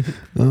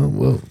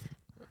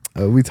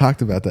 We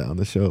talked about that on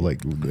the show,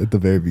 like at the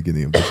very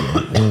beginning of the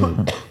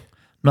show.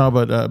 No,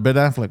 but Ben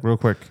Affleck, real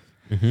quick.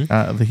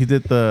 He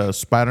did the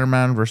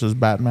Spider-Man versus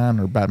Batman,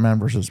 or Batman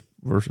versus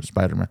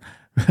Spider-Man.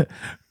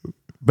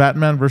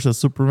 Batman versus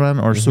Superman,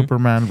 or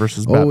Superman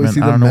versus Batman. Oh, is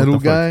he I the don't know what metal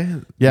fuck. guy?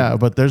 Yeah,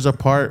 but there's a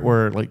part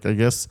where, like, I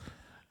guess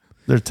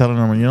they're telling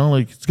him, you know,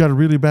 like, it's got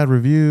really bad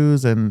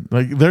reviews, and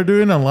like they're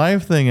doing a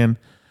live thing, and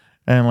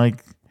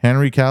like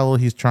Henry Cavill,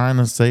 he's trying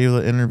to save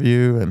the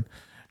interview, and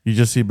you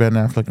just see Ben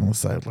Affleck on the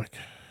side, like,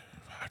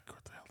 fuck,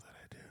 what the hell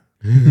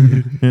did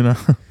I do? You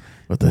know,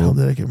 what the hell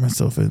did I get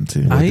myself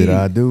into? What did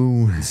I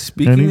do?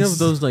 Speaking he's- of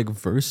those like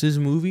versus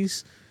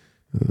movies,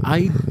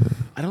 I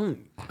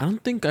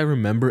don't think I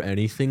remember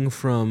anything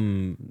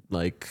from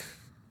like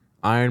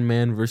Iron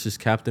Man versus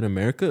Captain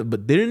America,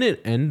 but didn't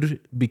it end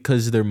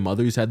because their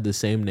mothers had the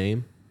same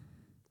name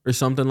or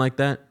something like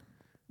that?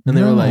 And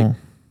they were like,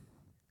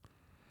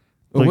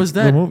 what was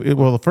the that? movie,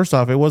 well, first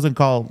off, it wasn't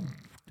called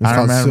It's Iron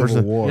called Man Civil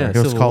versus War. Yeah, It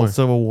was Civil called War.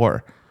 Civil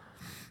War.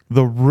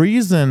 The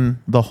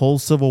reason the whole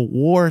Civil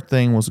War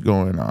thing was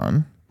going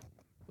on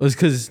It was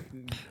because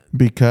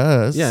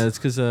because it's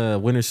because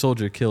Winter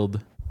Soldier killed.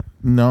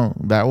 no,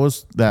 that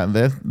was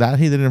that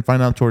he didn't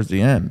find out towards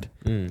the end.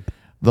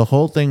 The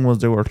whole thing was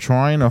they were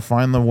trying to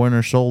find the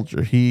Winter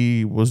Soldier.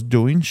 He was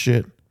doing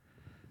shit,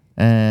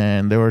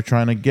 and they were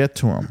trying to get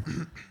to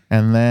him.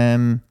 And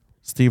then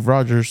Steve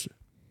Rogers,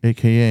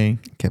 aka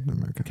Captain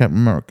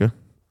America.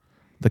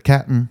 the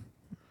captain,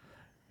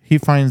 he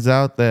finds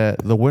out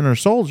that the Winter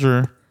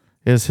Soldier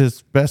is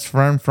his best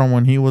friend from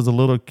when he was a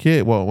little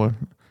kid. Well,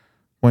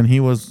 when he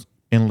was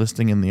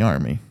enlisting in the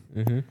army,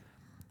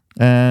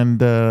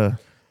 and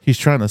he's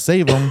trying to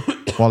save him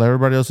while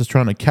everybody else is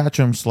trying to catch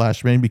him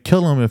 / maybe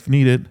kill him if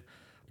needed.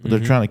 But they're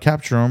trying to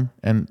capture him,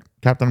 and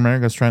Captain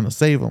America is trying to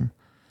save him.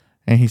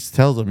 And he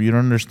tells him, "You don't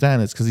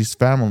understand. It's because he's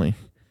family."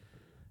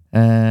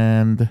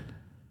 And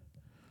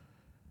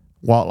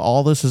while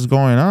all this is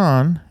going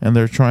on, and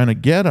they're trying to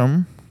get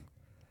him,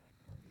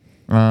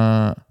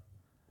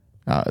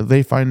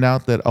 they find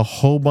out that a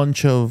whole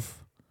bunch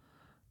of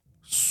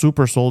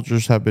super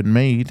soldiers have been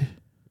made,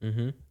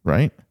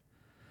 right?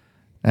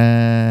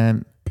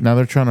 And now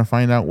they're trying to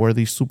find out where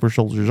these super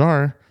soldiers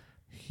are.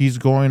 He's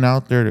going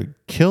out there to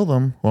kill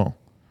them,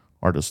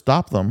 or to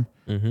stop them.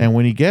 And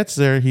when he gets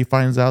there, he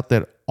finds out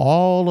that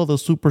all of the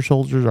super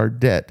soldiers are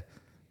dead.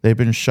 They've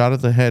been shot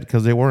at the head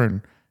because they were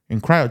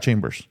in cryo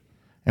chambers.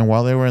 And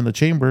while they were in the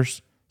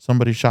chambers,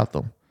 somebody shot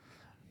them.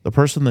 The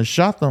person that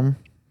shot them,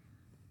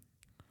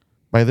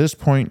 by this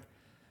point,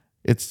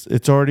 it's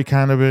already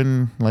kind of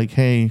been like,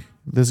 hey,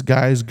 this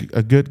guy's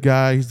a good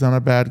guy. He's not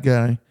a bad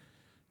guy.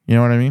 You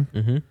know what I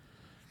mean?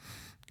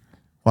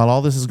 While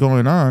all this is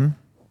going on,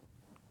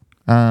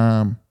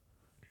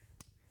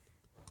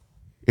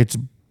 it's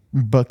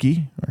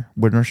Bucky, or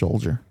Winter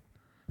Soldier,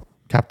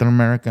 Captain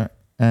America,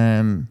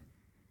 and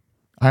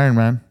Iron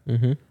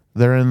Man.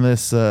 They're in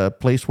this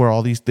place where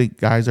all these big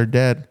guys are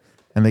dead,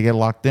 and they get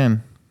locked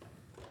in.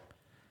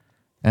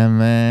 And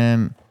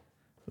then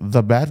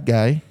the bad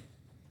guy,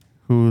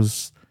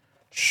 who's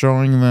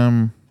showing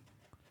them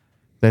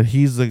that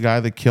he's the guy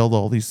that killed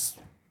all these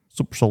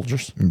super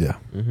soldiers, Yeah.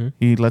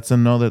 he lets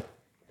them know that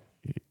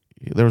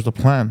there was a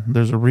plan.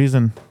 There's a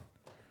reason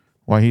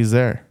why he's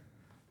there.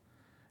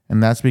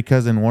 And that's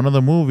because in one of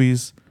the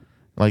movies,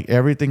 like,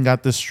 everything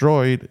got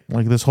destroyed,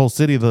 like this whole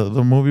city,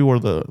 the movie where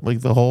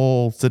the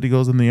whole city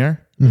goes in the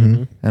air,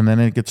 and then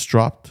it gets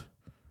dropped.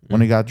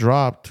 When it got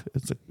dropped,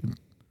 it's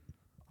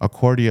a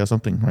Cordia or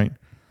something, right?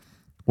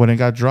 When it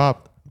got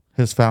dropped,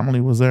 his family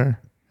was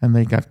there, and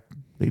they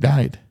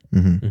died.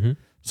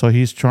 So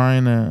he's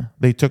trying to.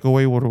 They took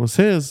away what was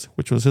his,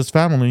 which was his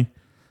family.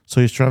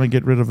 So he's trying to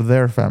get rid of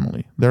their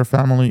family. Their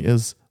family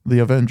is the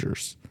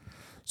Avengers.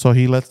 So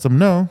he lets them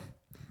know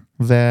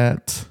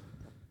that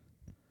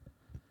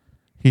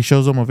he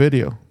shows them a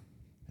video.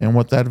 And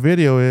what that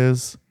video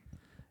is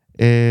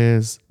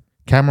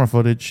camera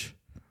footage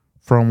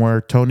from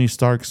where Tony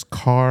Stark's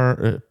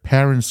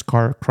parents'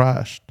 car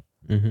crashed.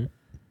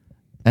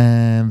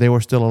 And they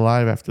were still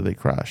alive after they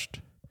crashed.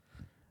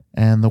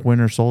 And the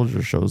Winter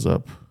Soldier shows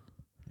up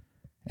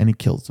and he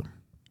kills them.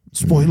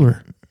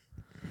 Spoiler.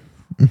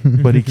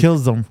 But he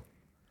kills them.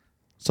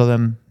 So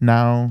then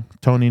now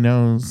Tony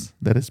knows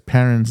that his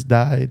parents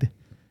died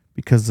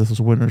because this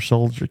Winter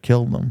Soldier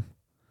killed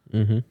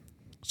them.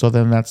 So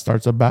then that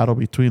starts a battle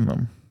between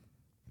them.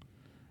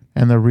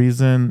 And the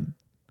reason,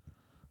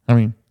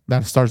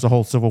 that starts the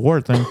whole Civil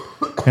War thing.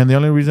 And the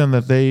only reason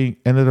that they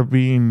ended up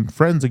being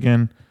friends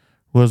again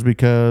was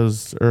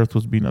because Earth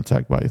was being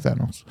attacked by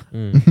Thanos.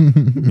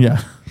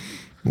 Yeah.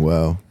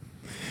 Wow.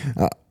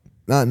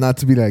 Not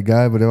to be that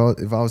guy, but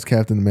if I was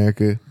Captain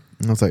America,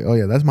 I was like, oh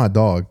yeah, that's my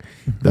dog.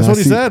 That's what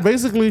he said,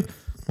 basically.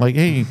 Like,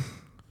 hey,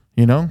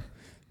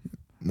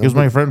 He was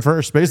my friend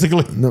first,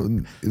 basically.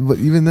 No, but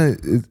even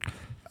that,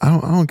 I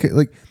don't care.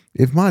 Like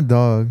if my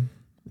dog,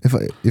 if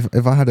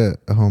I had a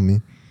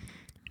homie,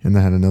 and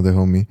I had another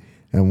homie,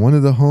 and one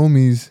of the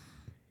homies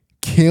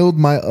killed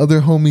my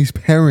other homie's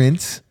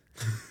parents,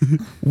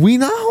 we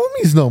not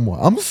homies no more.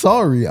 I'm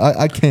sorry,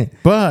 I can't.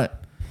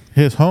 But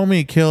his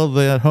homie killed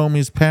that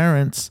homie's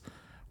parents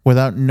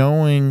without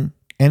knowing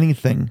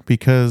anything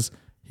because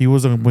he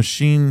was a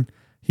machine.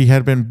 He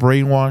had been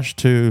brainwashed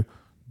to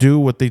do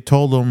what they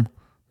told him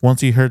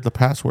once he heard the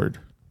password.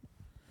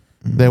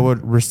 They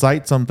would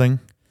recite something,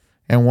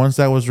 and once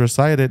that was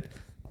recited,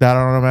 that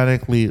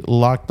automatically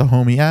locked the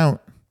homie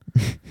out.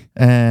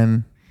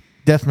 And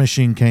Death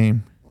Machine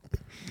came.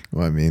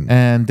 Well, I mean,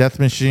 And Death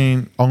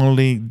Machine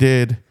only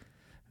did...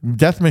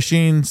 Death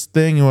Machine's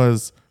thing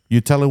was,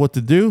 you tell it what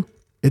to do,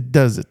 it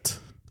does it.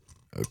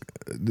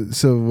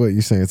 so what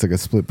you're saying? It's like a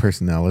split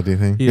personality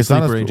thing. He's a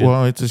sleeper agent.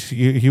 Well, it's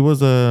he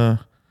was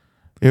a...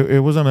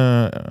 It wasn't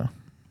a...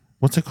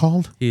 What's it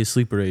called? He is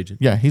sleeper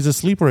agent. Yeah, he's a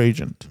sleeper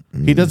agent.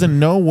 He doesn't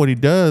know what he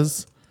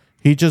does.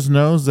 He just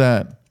knows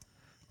that,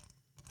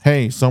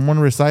 hey, someone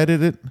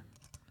recited it.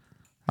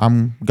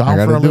 I'm gone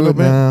gotta for a do little it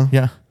bit. now.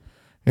 Yeah.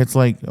 It's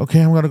like,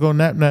 okay, I'm going to go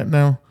nap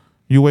now.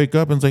 You wake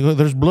up and it's like, oh,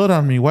 there's blood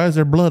on me. Why is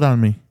there blood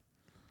on me?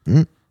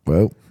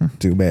 Well,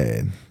 too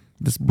bad.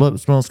 This blood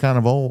smells kind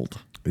of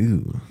old.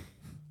 Ew.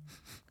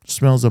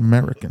 Smells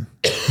American.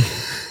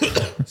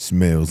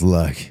 Smells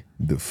like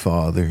the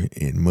father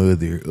and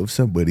mother of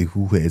somebody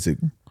who has a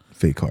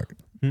fake heart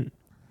In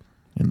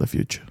the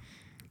future.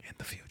 in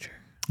the future.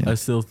 Yeah. I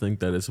still think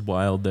that it's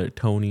wild that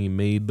Tony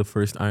made the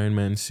first Iron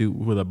Man suit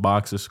with a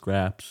box of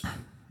scraps.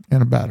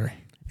 And a battery.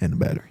 And the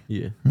battery.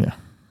 Yeah. Yeah.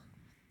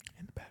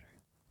 And the battery.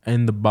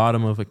 And the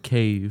bottom of a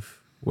cave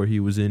where he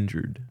was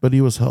injured. But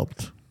he was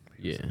helped.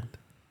 Yeah.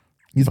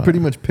 He's But- pretty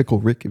much Pickle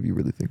Rick if you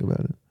really think about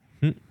it.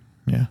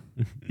 Yeah.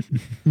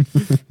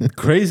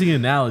 Crazy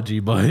analogy,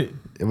 but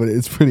But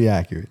it's pretty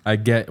accurate. I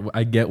get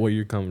where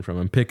you're coming from.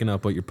 I'm picking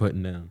up what you're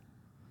putting down.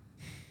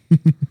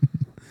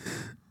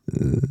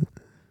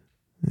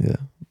 Yeah.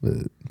 But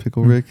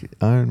Pickle Rick,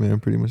 Iron Man,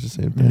 pretty much the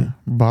same thing. Yeah.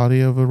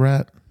 Body of a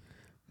rat.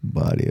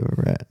 Body of a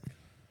rat.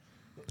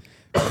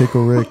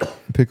 Pickle Rick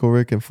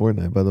in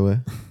Fortnite, by the way.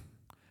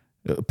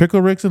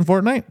 Pickle Rick's in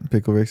Fortnite?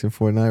 Pickle Rick's in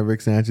Fortnite.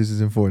 Rick Sanchez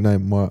is in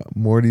Fortnite.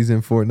 Morty's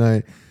in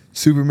Fortnite.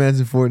 Superman's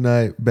in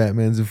Fortnite.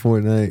 Batman's in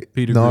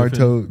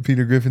Fortnite.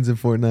 Peter Griffin's in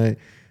Fortnite.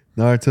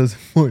 Naruto's in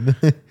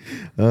Fortnite.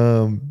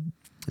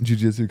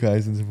 Jujutsu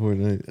Kaisen's in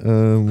Fortnite.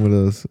 What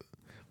else?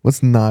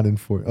 What's not in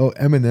Fortnite? Oh,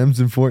 Eminem's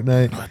in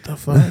Fortnite. What the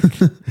fuck?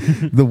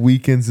 The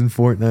Weeknd's in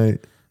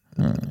Fortnite.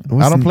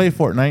 I don't play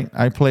Fortnite.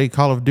 I play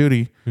Call of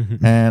Duty.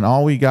 And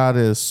all we got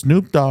is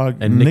Snoop Dogg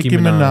And and Nicki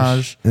Nicki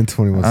Minaj. And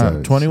 21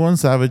 Savage. 21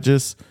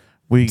 Savages.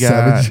 We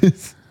got...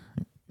 Savages.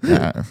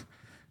 Yeah,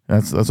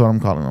 that's what I'm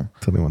calling them.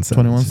 21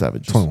 Savages. 21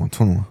 Savages.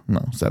 21.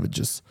 No,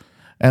 Savages.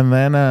 And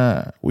then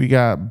we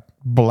got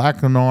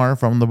Black Noir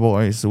from The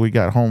Boys. We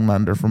got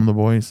Homelander from The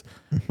Boys.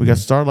 We got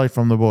Starlight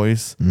from The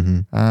Boys.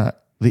 The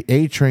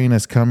A Train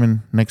is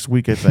coming next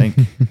week, I think.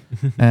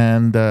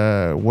 And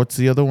what's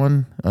the other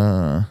one?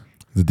 The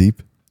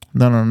Deep.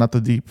 No, not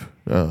the Deep.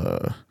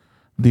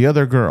 The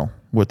other girl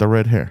with the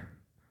red hair.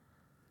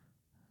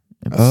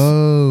 It's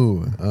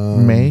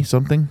May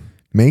something.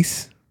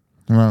 Mace.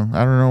 No,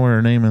 I don't know what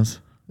her name is.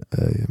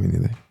 Yeah, me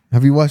neither.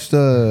 Have you watched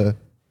what's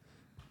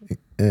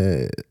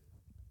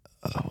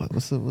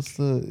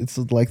the it's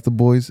like The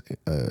Boys,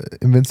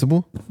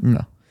 Invincible?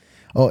 No.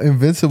 Oh,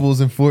 Invincible's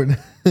in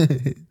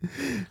Fortnite.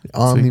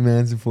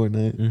 Omni-Man's in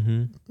Fortnite.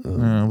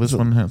 Mm-hmm. This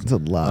one has. It's a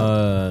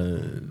lot.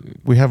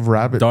 We have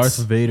rabbits. Darth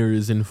Vader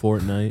is in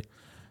Fortnite.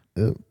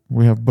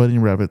 We have bunny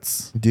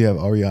rabbits. Do you have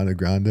Ariana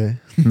Grande?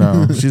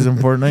 No, she's in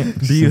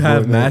Fortnite. Do you in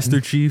have Fortnite.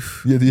 Master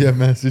Chief? Yeah, do you have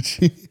Master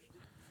Chief?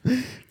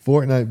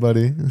 Fortnite,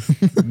 buddy.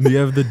 Do you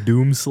have the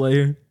Doom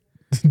Slayer?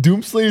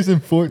 Doomslayer's in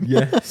Fortnite.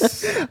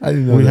 Yes. I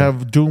didn't know We that.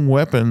 have Doom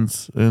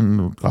weapons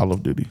in Call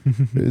of Duty.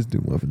 There's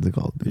Doom weapons in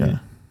Call of Duty. Yeah.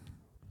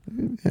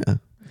 Yeah.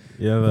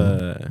 You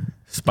have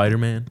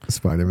Spider-Man.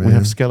 Spider-Man. We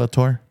have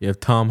Skeletor. You have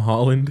Tom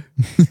Holland.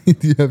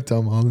 Do you have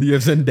Tom Holland? You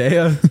have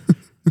Zendaya.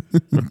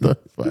 What the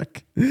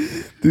fuck?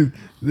 Dude,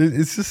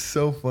 it's just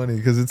so funny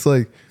because it's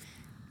like,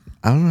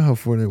 I don't know how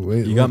Fortnite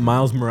went. You got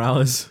Miles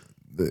Morales.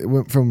 It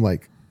went from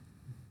like,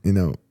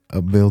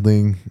 a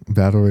building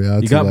battle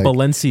royale You to got like,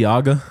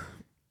 Balenciaga.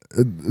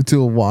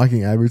 to a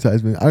walking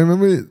advertisement. I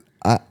remember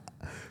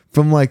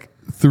from like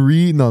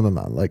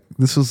like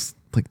this was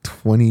like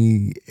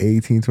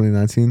 2018,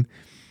 2019.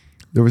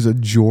 There was a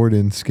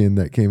Jordan skin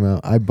that came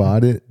out. I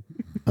bought it.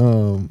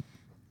 And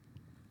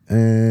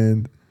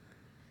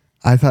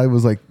I thought it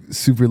was like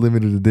super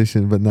limited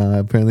edition, but nah,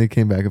 apparently it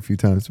came back a few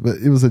times. But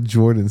it was a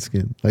Jordan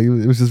skin. Like it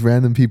was just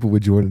random people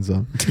with Jordans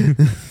on.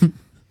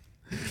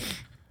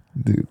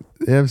 Dude,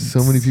 they have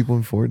so many people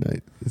in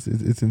Fortnite.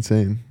 It's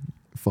insane.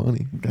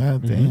 Funny.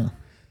 God damn.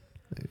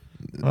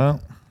 Well,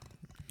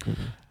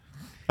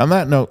 on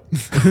that note,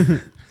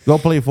 go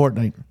play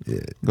Fortnite.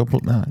 Yeah.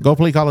 Go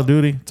play Call of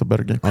Duty. It's a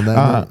better game. On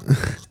that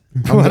note,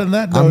 But on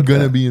that I'm note,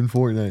 gonna be in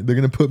Fortnite. They're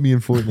gonna put me in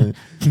Fortnite.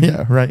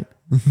 Yeah, right.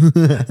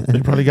 They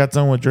probably got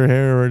some with your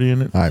hair already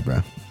in it. All right, bro.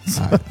 All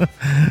right.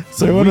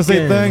 So I want to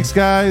say Weekend. thanks,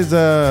 guys.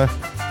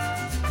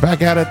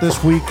 Back at it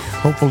this week.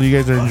 Hopefully you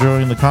guys are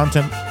enjoying the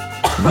content.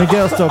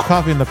 Miguel's still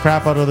coughing the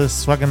crap out of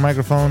this fucking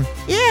microphone.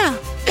 Yeah.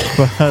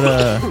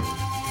 But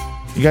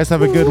you guys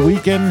have a good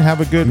weekend.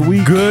 Have a good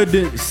week. Good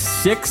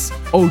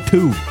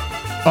 6:02.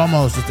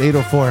 Almost. It's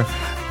 8:04.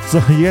 So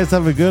you guys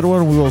have a good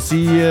one. We will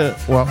see you.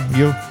 Well,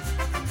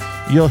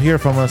 you'll hear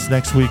from us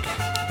next week.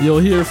 You'll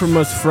hear from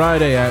us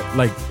Friday at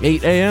like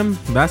 8 a.m.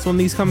 That's when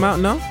these come out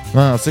now?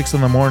 No, 6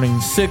 in the morning.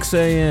 6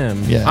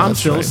 a.m. Yeah, I'm that's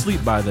still right.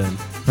 asleep by then.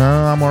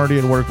 I'm already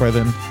at work by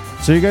then.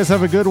 So you guys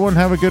have a good one.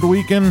 Have a good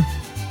weekend.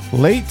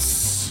 Lates.